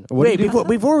career then. What Wait, do you do?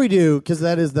 before we do, because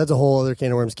that's a whole other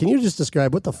can of worms. Can you just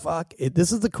describe what the fuck?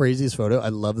 This is the craziest photo. I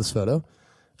love this photo.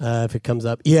 If it comes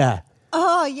up, yeah.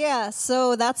 Oh yeah,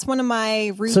 so that's one of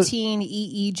my routine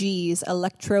EEGs,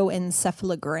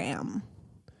 electroencephalogram.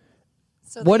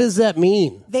 So What does that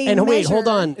mean? They and wait, measure- hold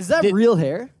on. Is that real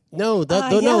hair? No,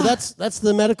 no, yeah. that's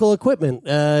the medical equipment.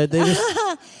 They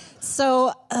just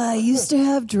So I used to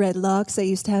have dreadlocks. I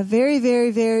used to have very,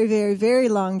 very, very, very, very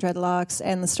long dreadlocks,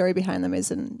 and the story behind them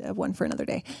is one for another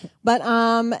day. But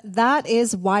that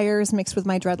is wires mixed with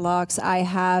my dreadlocks. I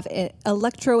have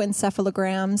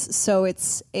electroencephalograms, so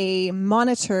it's a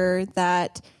monitor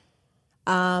that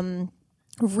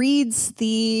reads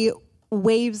the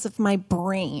waves of my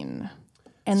brain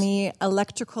and the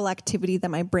electrical activity that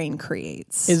my brain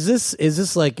creates. Is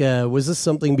this like was this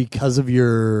something because of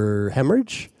your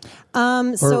hemorrhage?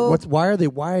 So Why are they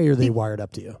wired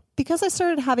up to you? because I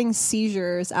started having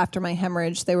seizures after my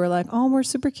hemorrhage, they were like, "Oh, we're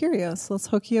super curious. Let's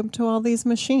hook you up to all these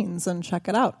machines and check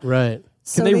it out." Right.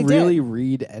 So Can they really did.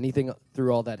 read anything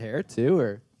through all that hair too,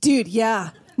 or? Dude,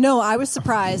 yeah. No, I was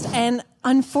surprised, and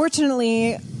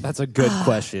unfortunately, That's a good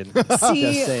question. See,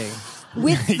 Just saying.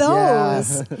 with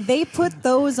those, they put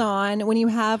those on when you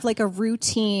have like a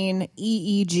routine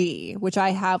EEG, which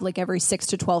I have like every 6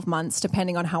 to 12 months,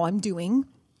 depending on how I'm doing.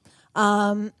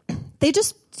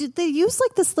 They use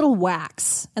like this little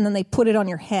wax and then they put it on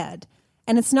your head,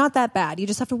 and it's not that bad. You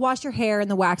just have to wash your hair and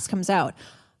the wax comes out.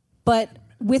 But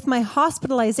with my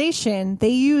hospitalization, they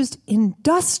used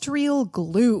industrial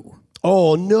glue.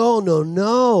 Oh no!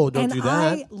 Don't and do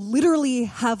that. I literally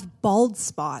have bald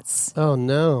spots Oh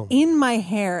no! in my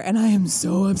hair, and I am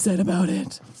so upset about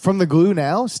it. From the glue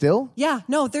now, still? Yeah,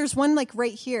 no, there's one like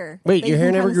right here. Wait, that your you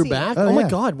hair can never kinda grew see. back? Oh, Oh my yeah.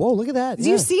 god! Whoa, look at that! Do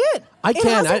you see it? I It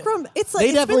can. hasn't grown- it's like They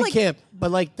it's definitely been like, can't. But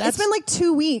like that's It's been like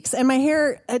 2 weeks, and my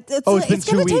hair. It's Oh, it's been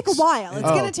going to 2 take a weeks. while. It's Oh.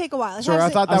 going to take a while. It Sorry, I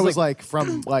has- thought that was like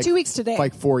from like 2 weeks today.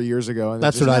 like 4 years ago. And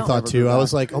that's it what just I thought never too. grew I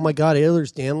was back. like, oh my god,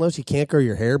 Ehlers-Danlos, you can't grow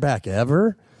your hair back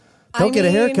ever. Don't get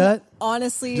a haircut.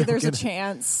 Honestly, there's a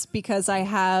chance because I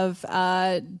have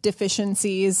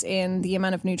deficiencies in the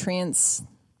amount of nutrients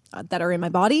that are in my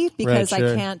body because Right,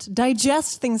 sure. I can't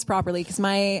digest things properly because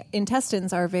my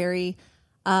intestines are very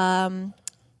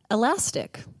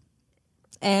elastic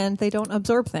and they don't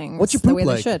absorb things What's your the poop way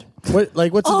like? they should. What's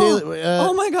the daily?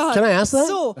 Oh my god! Can I ask that?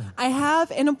 So I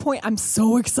have an appointment. I'm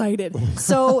so excited.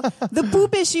 So the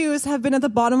poop issues have been at the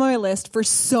bottom of my list for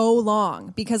so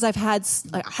long because I've had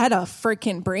a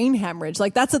freaking brain hemorrhage.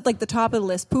 Like that's at like the top of the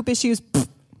list. Poop issues,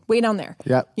 way down there.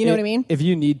 Yeah. You know what I mean? If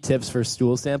you need tips for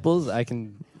stool samples, I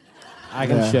can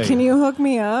show you. Can you hook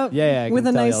me up? Yeah, I can with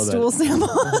a tell you nice all stool about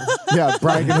sample. Yeah,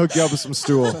 Brian can hook you up with some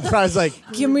stool. Brian's like,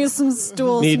 Give me some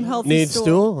stool, some healthy need stool.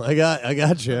 stool? I got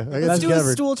you. I got Let's you do a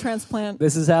covered. stool transplant.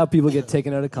 This is how people get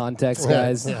taken out of context,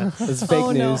 guys. It's fake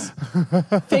Oh, no. news.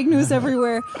 Fake news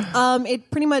everywhere.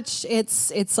 It pretty much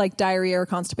it's like diarrhea or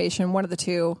constipation, one of the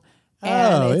two.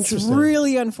 And Oh, it's interesting.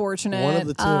 really unfortunate. One of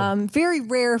the two. Very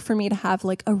rare for me to have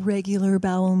like a regular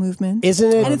bowel movement. Isn't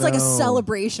it? And it's like a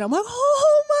celebration. I'm like,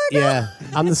 oh my god. Yeah,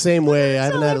 I'm the same way. I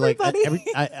haven't Tell had like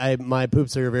everybody. my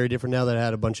poops are very different now that I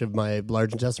had a bunch of my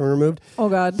large intestine removed. Oh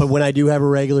god. But when I do have a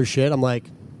regular shit, I'm like,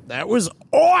 that was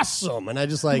awesome, and I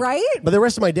just like Right? But the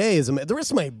rest of my day is the rest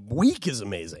of my week is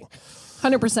amazing.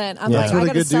 100%. I'm Yeah. like, That's what I a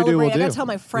gotta good doo-doo will celebrate. I gotta do. tell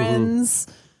my friends.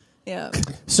 Yeah.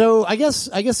 So I guess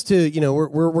to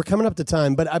we're coming up to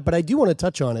time, but I do want to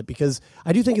touch on it because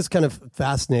I do think it's kind of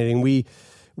fascinating. We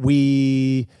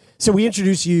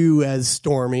introduce you as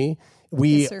Stormy.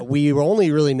 Yes, sir. We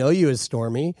only really know you as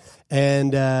Stormy,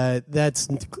 and that's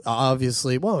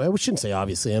obviously we shouldn't say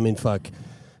obviously. I mean, fuck.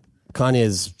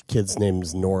 Kanye's kid's name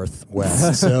is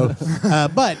Northwest, so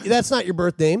but that's not your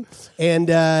birth name, and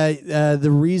the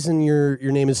reason your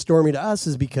name is Stormy to us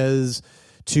is because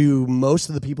to most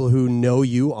of the people who know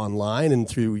you online and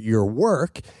through your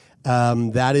work,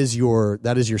 that is your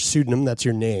pseudonym, that's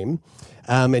your name,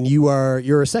 and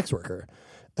you're a sex worker.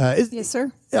 Yes,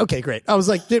 sir. Okay, great. I was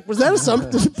like, was that was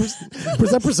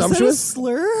that presumptuous? Is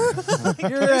that a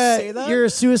slur? You're a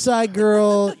suicide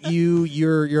girl.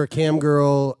 You're a cam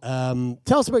girl.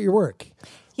 Tell us about your work.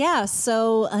 Yeah,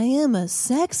 so I am a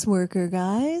sex worker,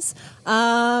 guys.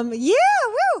 Woo!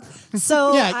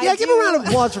 So yeah, give a round of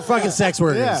applause for fucking sex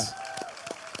workers. Yeah.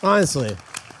 Honestly.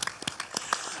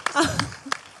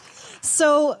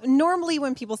 So normally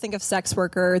when people think of sex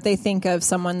worker, they think of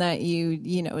someone that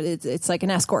you know, it's like an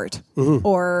escort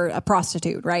or a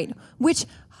prostitute, right? Which,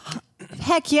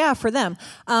 heck yeah, for them.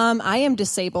 I am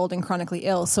disabled and chronically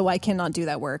ill, so I cannot do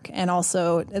that work. And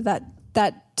also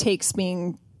that takes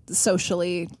being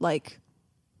socially like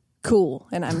cool,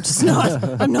 and I'm just not.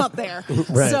 I'm not there.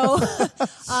 Right.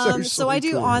 So I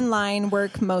do online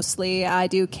work mostly. I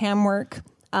do cam work,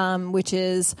 which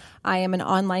is I am an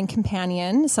online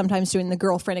companion. Sometimes doing the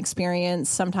girlfriend experience.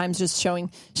 Sometimes just showing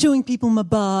people my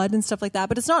bod and stuff like that.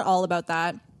 But it's not all about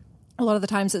that. A lot of the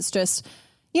times it's just,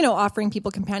 you know, offering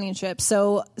people companionship.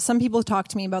 So some people talk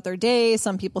to me about their day.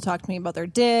 Some people talk to me about their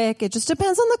dick. It just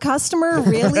depends on the customer,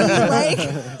 really. Like,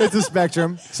 it's a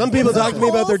spectrum. Some people talk to me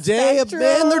about their day, and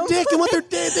their dick, and what their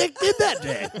dick did that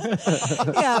day.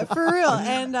 Yeah, for real.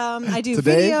 And I do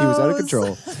Today, videos. he was out of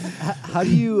control. How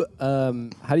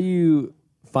do you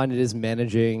find it is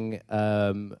managing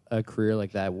a career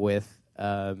like that with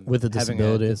a having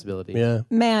a disability? Yeah,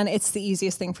 Man, it's the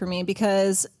easiest thing for me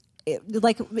because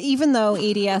even though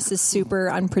EDS is super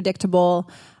unpredictable,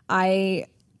 I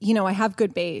have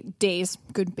good days.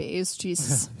 Good bays,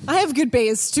 Jesus. I have good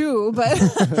bays too, but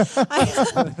I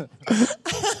have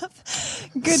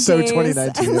good So days.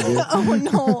 2019 of you. Oh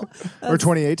no. Or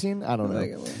 2018? I don't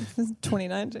know.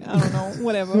 2019. I don't know.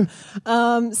 Whatever.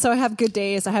 So I have good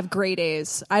days. I have great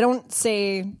days. I don't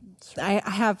say I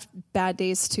have bad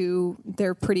days too.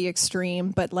 They're pretty extreme,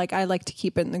 but like I like to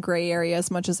keep it in the gray area as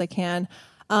much as I can.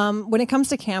 When it comes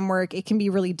to cam work, it can be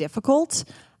really difficult.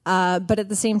 But at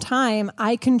the same time,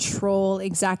 I control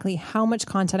exactly how much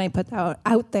content I put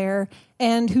out there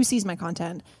and who sees my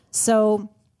content. So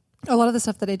a lot of the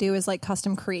stuff that I do is like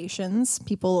custom creations.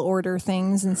 People order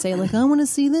things and say like, I want to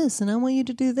see this and I want you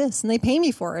to do this. And they pay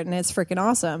me for it and it's freaking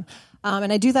awesome.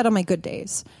 And I do that on my good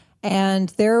days. And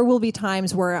there will be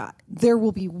times where there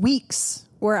will be weeks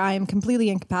where I am completely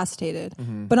incapacitated.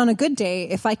 Mm-hmm. But on a good day,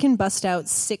 if I can bust out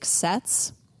 6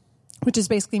 sets, which is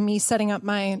basically me setting up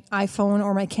my iPhone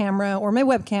or my camera or my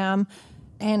webcam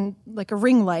and like a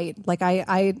ring light. Like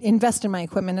I invest in my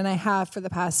equipment and I have for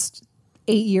the past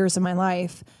 8 years of my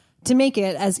life to make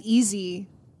it as easy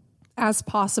as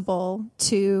possible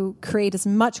to create as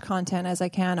much content as I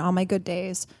can on my good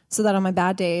days so that on my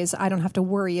bad days, I don't have to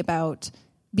worry about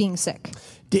being sick.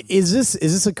 Is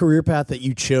this a career path that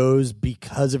you chose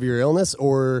because of your illness,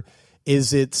 or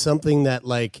is it something that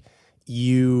like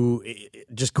you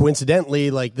just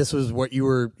coincidentally, like this was what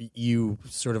you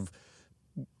sort of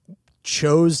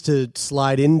chose to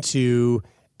slide into,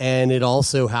 and it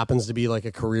also happens to be like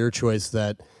a career choice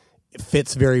that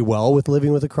fits very well with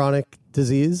living with a chronic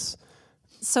disease?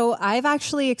 So I've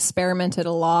actually experimented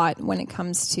a lot when it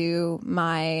comes to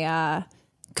my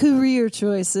career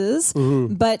choices,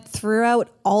 but throughout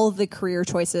all of the career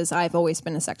choices, I've always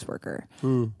been a sex worker.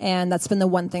 And that's been the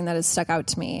one thing that has stuck out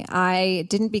to me. I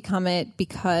didn't become it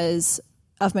because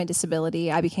of my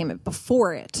disability. I became it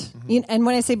before it. And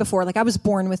when I say before, like I was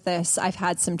born with this, I've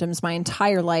had symptoms my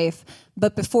entire life,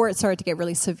 but before it started to get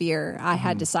really severe, I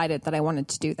had decided that I wanted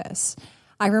to do this.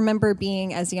 I remember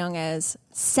being as young as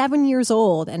 7 years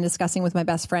old and discussing with my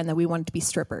best friend that we wanted to be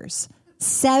strippers.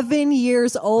 7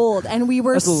 years old, and we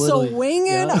were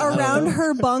swinging around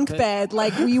her bunk bed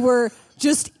like we were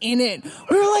just in it.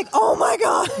 We were like, oh my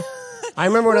God. I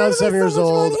remember when I was 7 years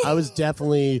old, I was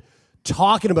definitely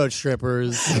talking about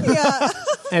strippers. Yeah.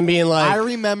 And being like, I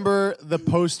remember the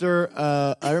poster.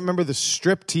 I remember the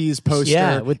striptease poster.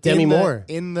 Yeah, with Demi Moore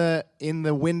in the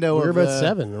window. We were of about the,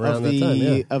 7 around of that the time,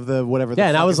 yeah. of the whatever. Yeah,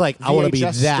 and I was like, I want to be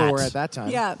VHS that. store at that time.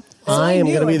 Yeah. So I am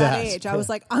going to be at that. age. I was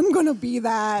like, I'm going to be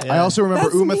that. I also remember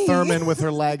That's Uma me. Thurman with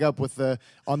her leg up with the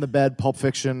on the bed, Pulp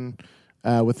Fiction,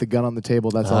 with the gun on the table.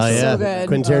 That's also So good.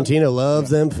 Quentin Tarantino loves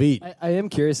them feet. I am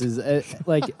curious, is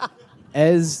like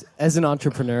as an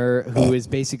entrepreneur who is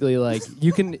basically like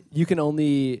you can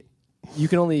only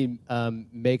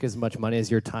make as much money as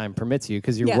your time permits you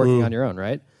because you're working on your own,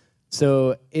 right?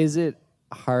 So is it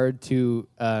hard to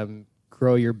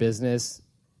grow your business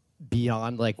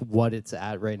beyond like what it's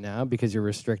at right now because you're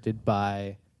restricted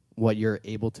by what you're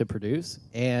able to produce?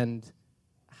 And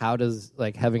how does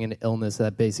like having an illness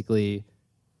that basically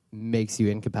makes you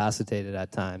incapacitated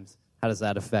at times, how does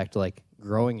that affect like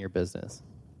growing your business?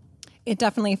 It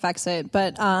definitely affects it.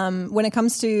 But when it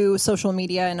comes to social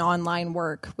media and online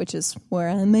work, which is where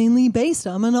I'm mainly based,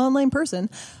 I'm an online person,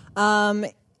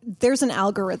 there's an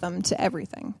algorithm to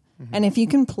everything. And if you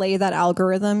can play that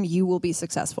algorithm, you will be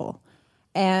successful.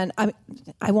 And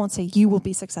I won't say you will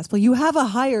be successful. You have a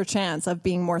higher chance of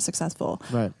being more successful.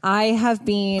 Right. I have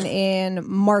been in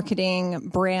marketing,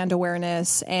 brand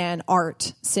awareness, and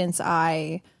art since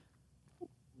I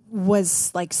was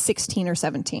like 16 or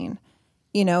 17.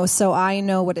 You know, so I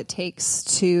know what it takes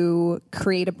to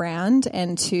create a brand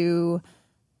and to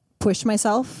push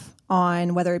myself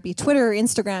on, whether it be Twitter,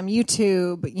 Instagram,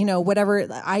 YouTube, you know, whatever.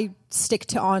 I stick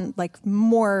to on like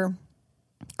more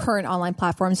current online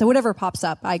platforms. So whatever pops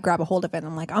up, I grab a hold of it and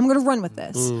I'm like, I'm going to run with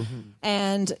this. Mm-hmm.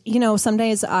 And, you know, some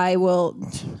days I'm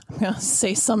going to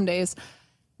say some days,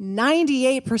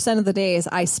 98% of the days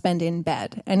I spend in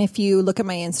bed. And if you look at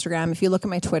my Instagram, if you look at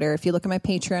my Twitter, if you look at my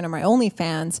Patreon or my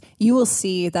OnlyFans, you will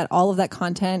see that all of that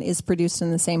content is produced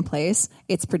in the same place.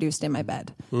 It's produced in my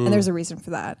bed. And there's a reason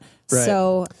for that. Right.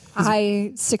 So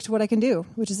I stick to what I can do,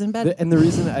 which is in bed. And the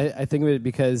reason I think of it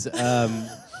because...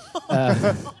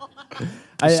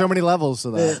 There's so many levels to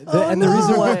that.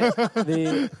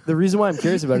 The reason why I'm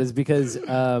curious about it is because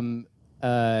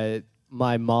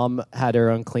my mom had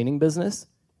her own cleaning business.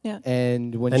 Yeah.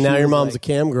 And now your mom's a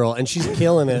cam girl and she's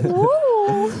killing it.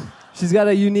 She's got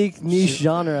a unique niche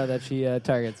genre that she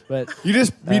targets. But you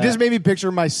just made me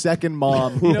picture my second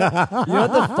mom. You know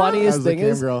what the funniest thing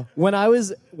is? Girl. When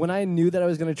I knew that I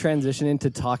was going to transition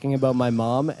into talking about my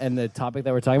mom and the topic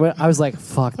that we're talking about, I was like,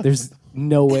 fuck, there's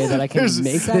no way that I can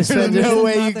make this transition. There's no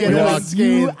way you get it.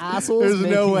 You assholes. There's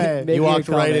no way. You walked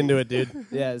right into it, dude.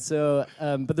 Yeah, so,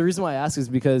 but the reason why I ask is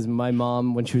because my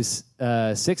mom, when she was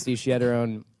 60, she had her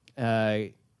own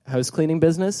house cleaning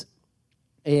business.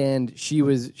 And she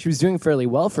was doing fairly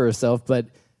well for herself, but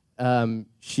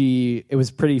it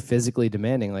was pretty physically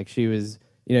demanding. Like she was,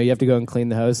 you know, you have to go and clean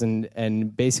the house,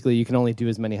 and basically you can only do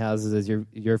as many houses as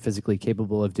you're physically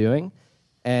capable of doing.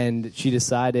 And she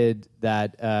decided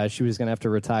that she was going to have to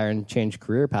retire and change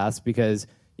career paths because,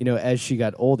 you know, as she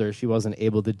got older, she wasn't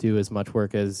able to do as much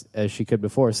work as she could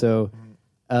before. So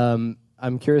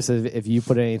I'm curious if you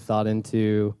put any thought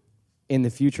into, in the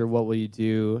future, what will you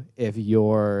do if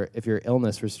your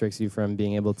illness restricts you from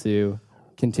being able to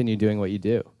continue doing what you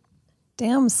do?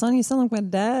 Damn, son, you sound like my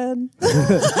dad.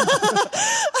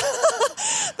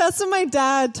 That's what my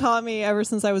dad taught me ever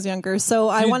since I was younger. So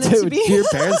I wanted to be... Do your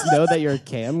parents know that you're a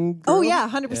cam girl? Oh, yeah,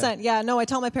 100%. Yeah, no, I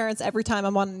tell my parents every time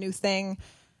I'm on a new thing,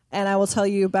 and I will tell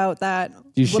you about that.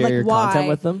 Do you share your content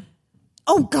with them?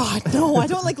 Oh, God, no. I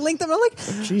don't, link them. I'm like...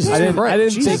 Jesus Christ. I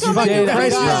didn't think you did.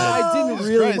 I didn't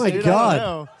really... Oh, my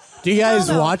God. Do you guys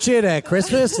watch it at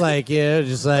Christmas? Like,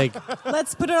 just like...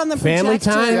 Let's put it on the family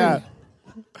projector. time? Yeah.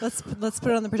 Let's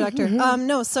put it on the projector.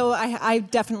 No, so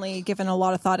I've definitely given a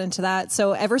lot of thought into that.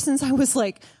 So ever since I was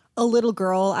like a little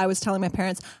girl, I was telling my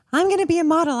parents, I'm going to be a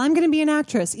model. I'm going to be an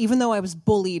actress, even though I was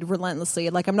bullied relentlessly.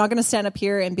 Like, I'm not going to stand up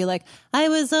here and be like, I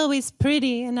was always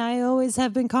pretty and I always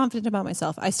have been confident about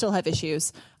myself. I still have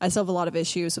issues. I still have a lot of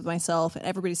issues with myself. And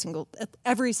every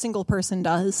single person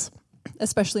does,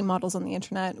 especially models on the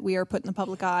internet. We are put in the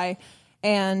public eye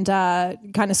and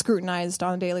kind of scrutinized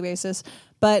on a daily basis.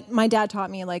 But my dad taught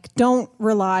me, like, don't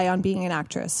rely on being an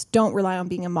actress. Don't rely on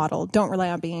being a model. Don't rely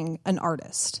on being an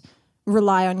artist.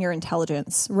 Rely on your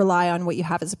intelligence. Rely on what you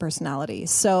have as a personality.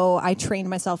 So I trained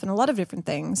myself in a lot of different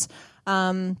things.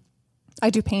 I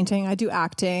do painting. I do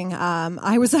acting.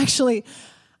 I was actually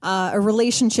a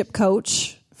relationship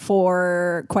coach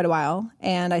for quite a while,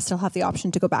 and I still have the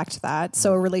option to go back to that.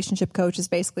 So a relationship coach is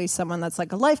basically someone that's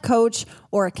like a life coach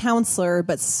or a counselor,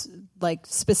 but like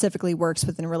specifically works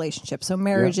within relationships. So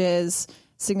marriages,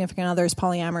 significant others,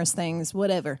 polyamorous things,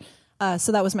 whatever.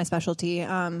 So that was my specialty,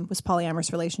 was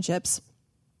polyamorous relationships.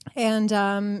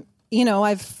 And, you know,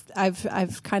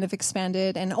 I've kind of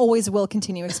expanded and always will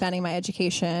continue expanding my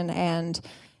education. And,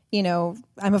 you know,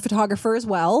 I'm a photographer as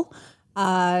well.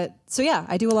 So yeah,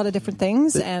 I do a lot of different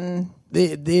things, and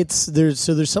there's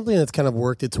something that's kind of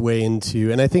worked its way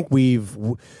into, and I think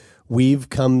we've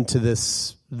come to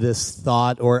this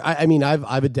thought, or I mean,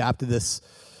 I've adapted this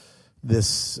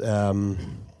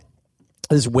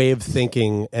way of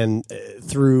thinking, and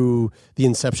through the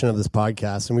inception of this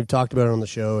podcast, and we've talked about it on the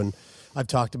show, and I've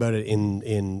talked about it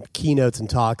in keynotes and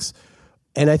talks,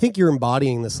 and I think you're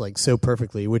embodying this like so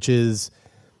perfectly, which is.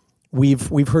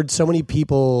 We've heard so many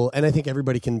people, and I think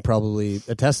everybody can probably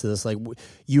attest to this. Like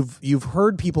you've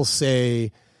heard people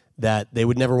say that they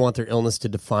would never want their illness to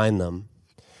define them,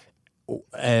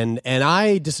 and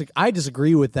I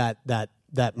disagree with that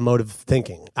mode of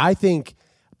thinking. I think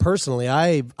personally,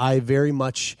 I very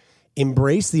much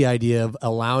embrace the idea of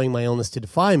allowing my illness to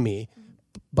define me,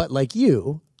 but like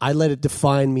you, I let it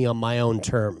define me on my own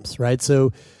terms, right?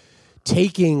 So.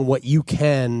 Taking what you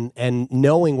can and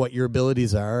knowing what your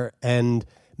abilities are and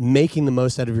making the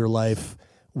most out of your life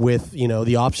with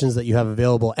the options that you have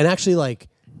available, and actually like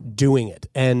doing it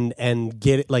and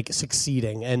get it, like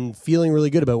succeeding and feeling really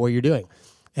good about what you're doing.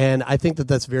 And I think that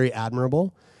that's very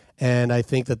admirable. And I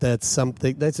think that that's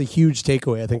a huge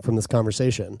takeaway, I think, from this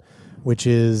conversation, which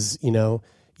is,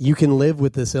 you can live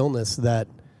with this illness that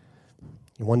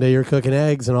one day you're cooking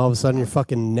eggs and all of a sudden your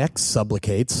fucking neck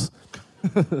subluxates.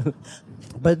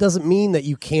 But it doesn't mean that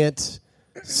you can't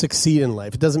succeed in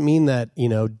life. It doesn't mean that,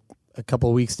 a couple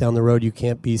of weeks down the road you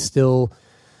can't be still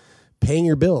paying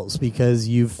your bills because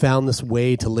you've found this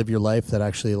way to live your life that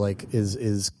actually like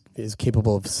is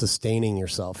capable of sustaining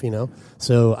yourself,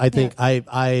 So I think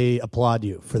I applaud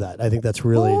you for that. I think that's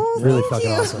really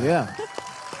fucking awesome. Yeah.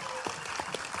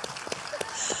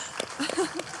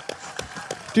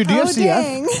 Dude, do you have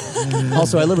CF?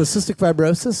 Also, I live with cystic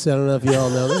fibrosis. I don't know if you all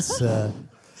know this.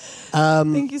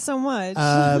 Thank you so much.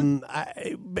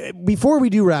 Before we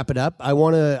do wrap it up, I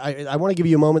want to give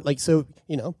you a moment. Like, so,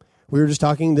 we were just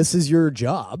talking. This is your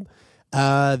job.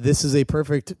 This is a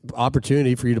perfect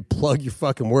opportunity for you to plug your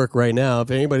fucking work right now.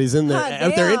 If anybody's out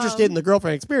there interested in the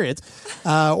girlfriend experience,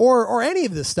 or any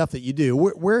of this stuff that you do,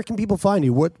 where can people find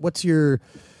you? What's your?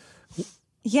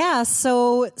 Yeah,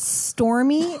 so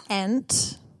Stormy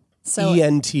Ent. So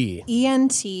ENT.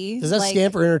 ENT. Does that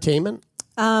stand for entertainment?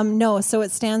 No, so it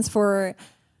stands for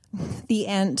the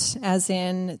Ent, as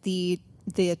in the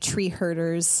tree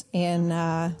herders in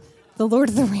The Lord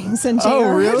of the Rings and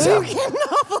J.R.R. Tolkien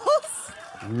novels.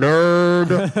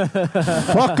 Nerd.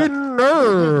 Fucking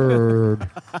nerd.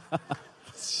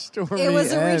 Stormy it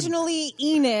was originally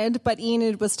Enid, but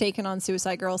Enid was taken on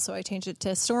Suicide Girl, so I changed it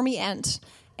to Stormy Ent.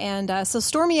 And so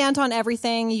Stormy Ent on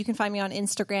everything. You can find me on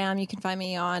Instagram. You can find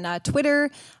me on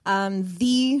Twitter.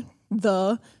 The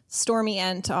Stormy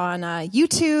Ent on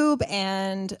YouTube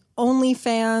and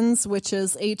OnlyFans, which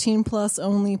is 18 plus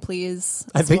only, please.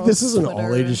 I think this is an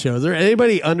all-ages show. Is there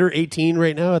anybody under 18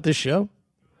 right now at this show?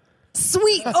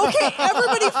 Sweet. Okay,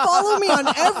 everybody follow me on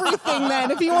everything then.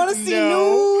 If you want to see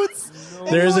nudes.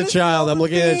 There's a child. I'm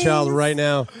looking at a child right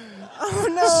now.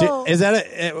 Oh, no. Is that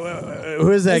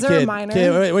who is that is there kid? A minor?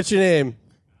 Kid, what's your name?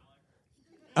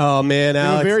 Oh, man, Alex.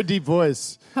 You have a very deep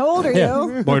voice. How old are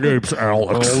you? My name's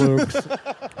Alex.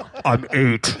 I'm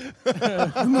 8.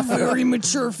 I'm a very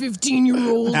mature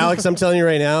 15-year-old. Alex, I'm telling you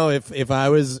right now, if I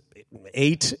was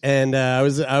 8 and I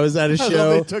was at a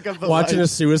show watching a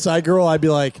Suicide Girl, I'd be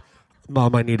like,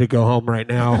 Mom, I need to go home right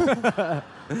now.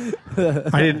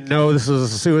 I didn't know this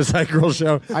was a Suicide Girl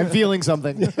show. I'm feeling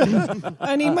something.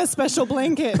 I need my special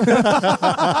blanket.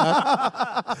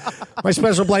 My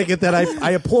special blanket that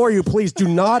I implore you, please do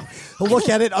not look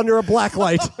at it under a black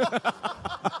light.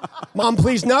 Mom,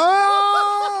 please,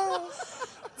 no!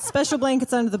 Special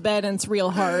blanket's under the bed and it's real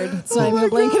hard. It's not even a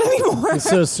blanket anymore. I'm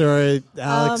so sorry,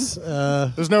 Alex.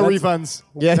 There's no refunds.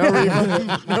 Yeah.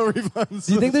 No refunds.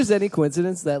 Do you think there's any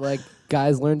coincidence that like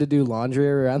guys learn to do laundry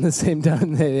around the same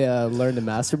time they learn to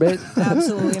masturbate?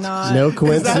 Absolutely not. No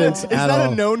coincidence Is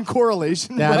that a known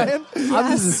correlation, Brian?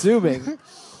 I'm just assuming.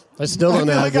 I still don't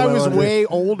know how to like do I my was laundry. way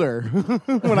older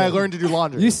when I learned to do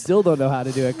laundry. You still don't know how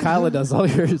to do it. Kyla does all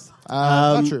yours.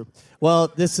 Not true.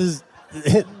 Well, this has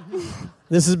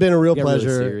been a real Get really pleasure,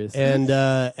 serious. and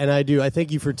I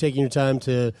thank you for taking your time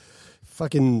to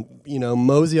fucking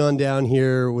mosey on down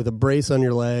here with a brace on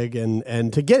your leg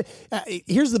and to get.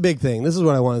 Here's the big thing. This is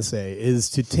what I want to say: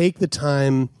 is to take the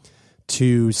time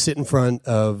to sit in front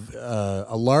of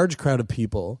a large crowd of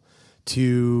people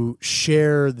to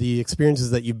share the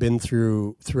experiences that you've been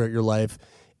through throughout your life,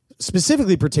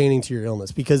 specifically pertaining to your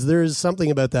illness, because there is something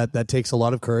about that takes a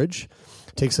lot of courage.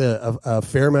 Takes a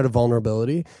fair amount of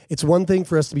vulnerability. It's one thing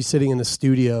for us to be sitting in a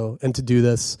studio and to do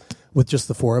this with just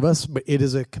the four of us, but it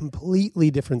is a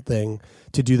completely different thing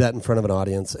to do that in front of an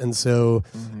audience. And so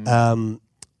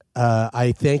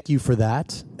I thank you for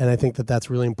that, and I think that that's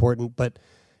really important. But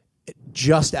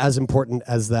just as important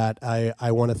as that,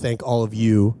 I want to thank all of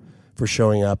you for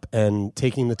showing up and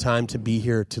taking the time to be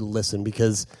here to listen,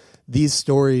 because these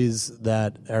stories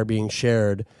that are being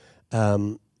shared,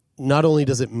 not only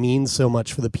does it mean so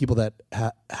much for the people that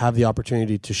have the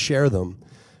opportunity to share them,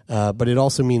 but it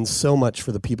also means so much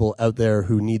for the people out there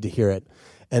who need to hear it.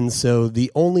 And so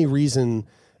the only reason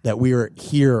that we are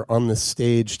here on this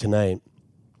stage tonight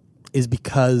is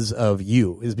because of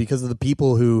you, is because of the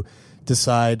people who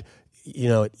decide,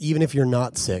 even if you're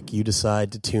not sick, you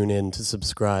decide to tune in, to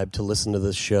subscribe, to listen to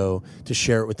this show, to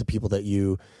share it with the people that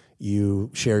you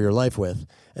share your life with.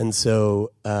 And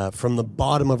so from the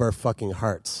bottom of our fucking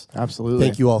hearts, absolutely,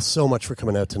 thank you all so much for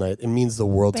coming out tonight. It means the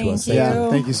world to us.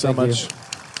 Thank you so much.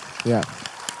 Yeah.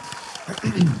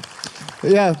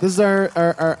 Yeah, this is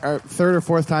our third or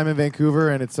fourth time in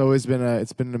Vancouver, and it's always been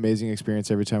an amazing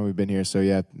experience every time we've been here. So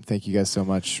yeah, thank you guys so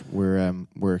much.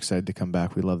 We're excited to come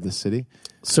back. We love this city.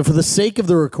 So for the sake of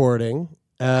the recording,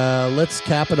 let's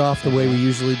cap it off the way we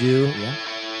usually do. Yeah.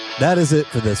 That is it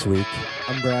for this week.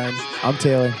 I'm Brian. I'm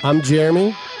Taylor. I'm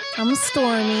Jeremy. I'm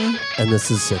Stormy. And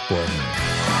this is Sickboy.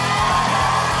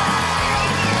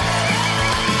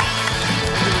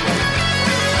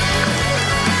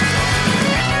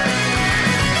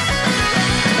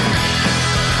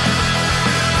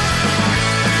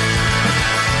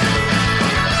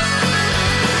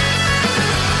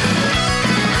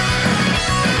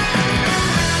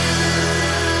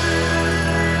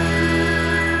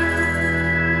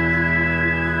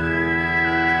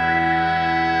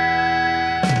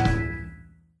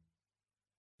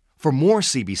 For more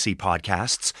CBC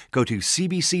podcasts, go to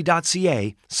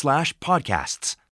cbc.ca/podcasts.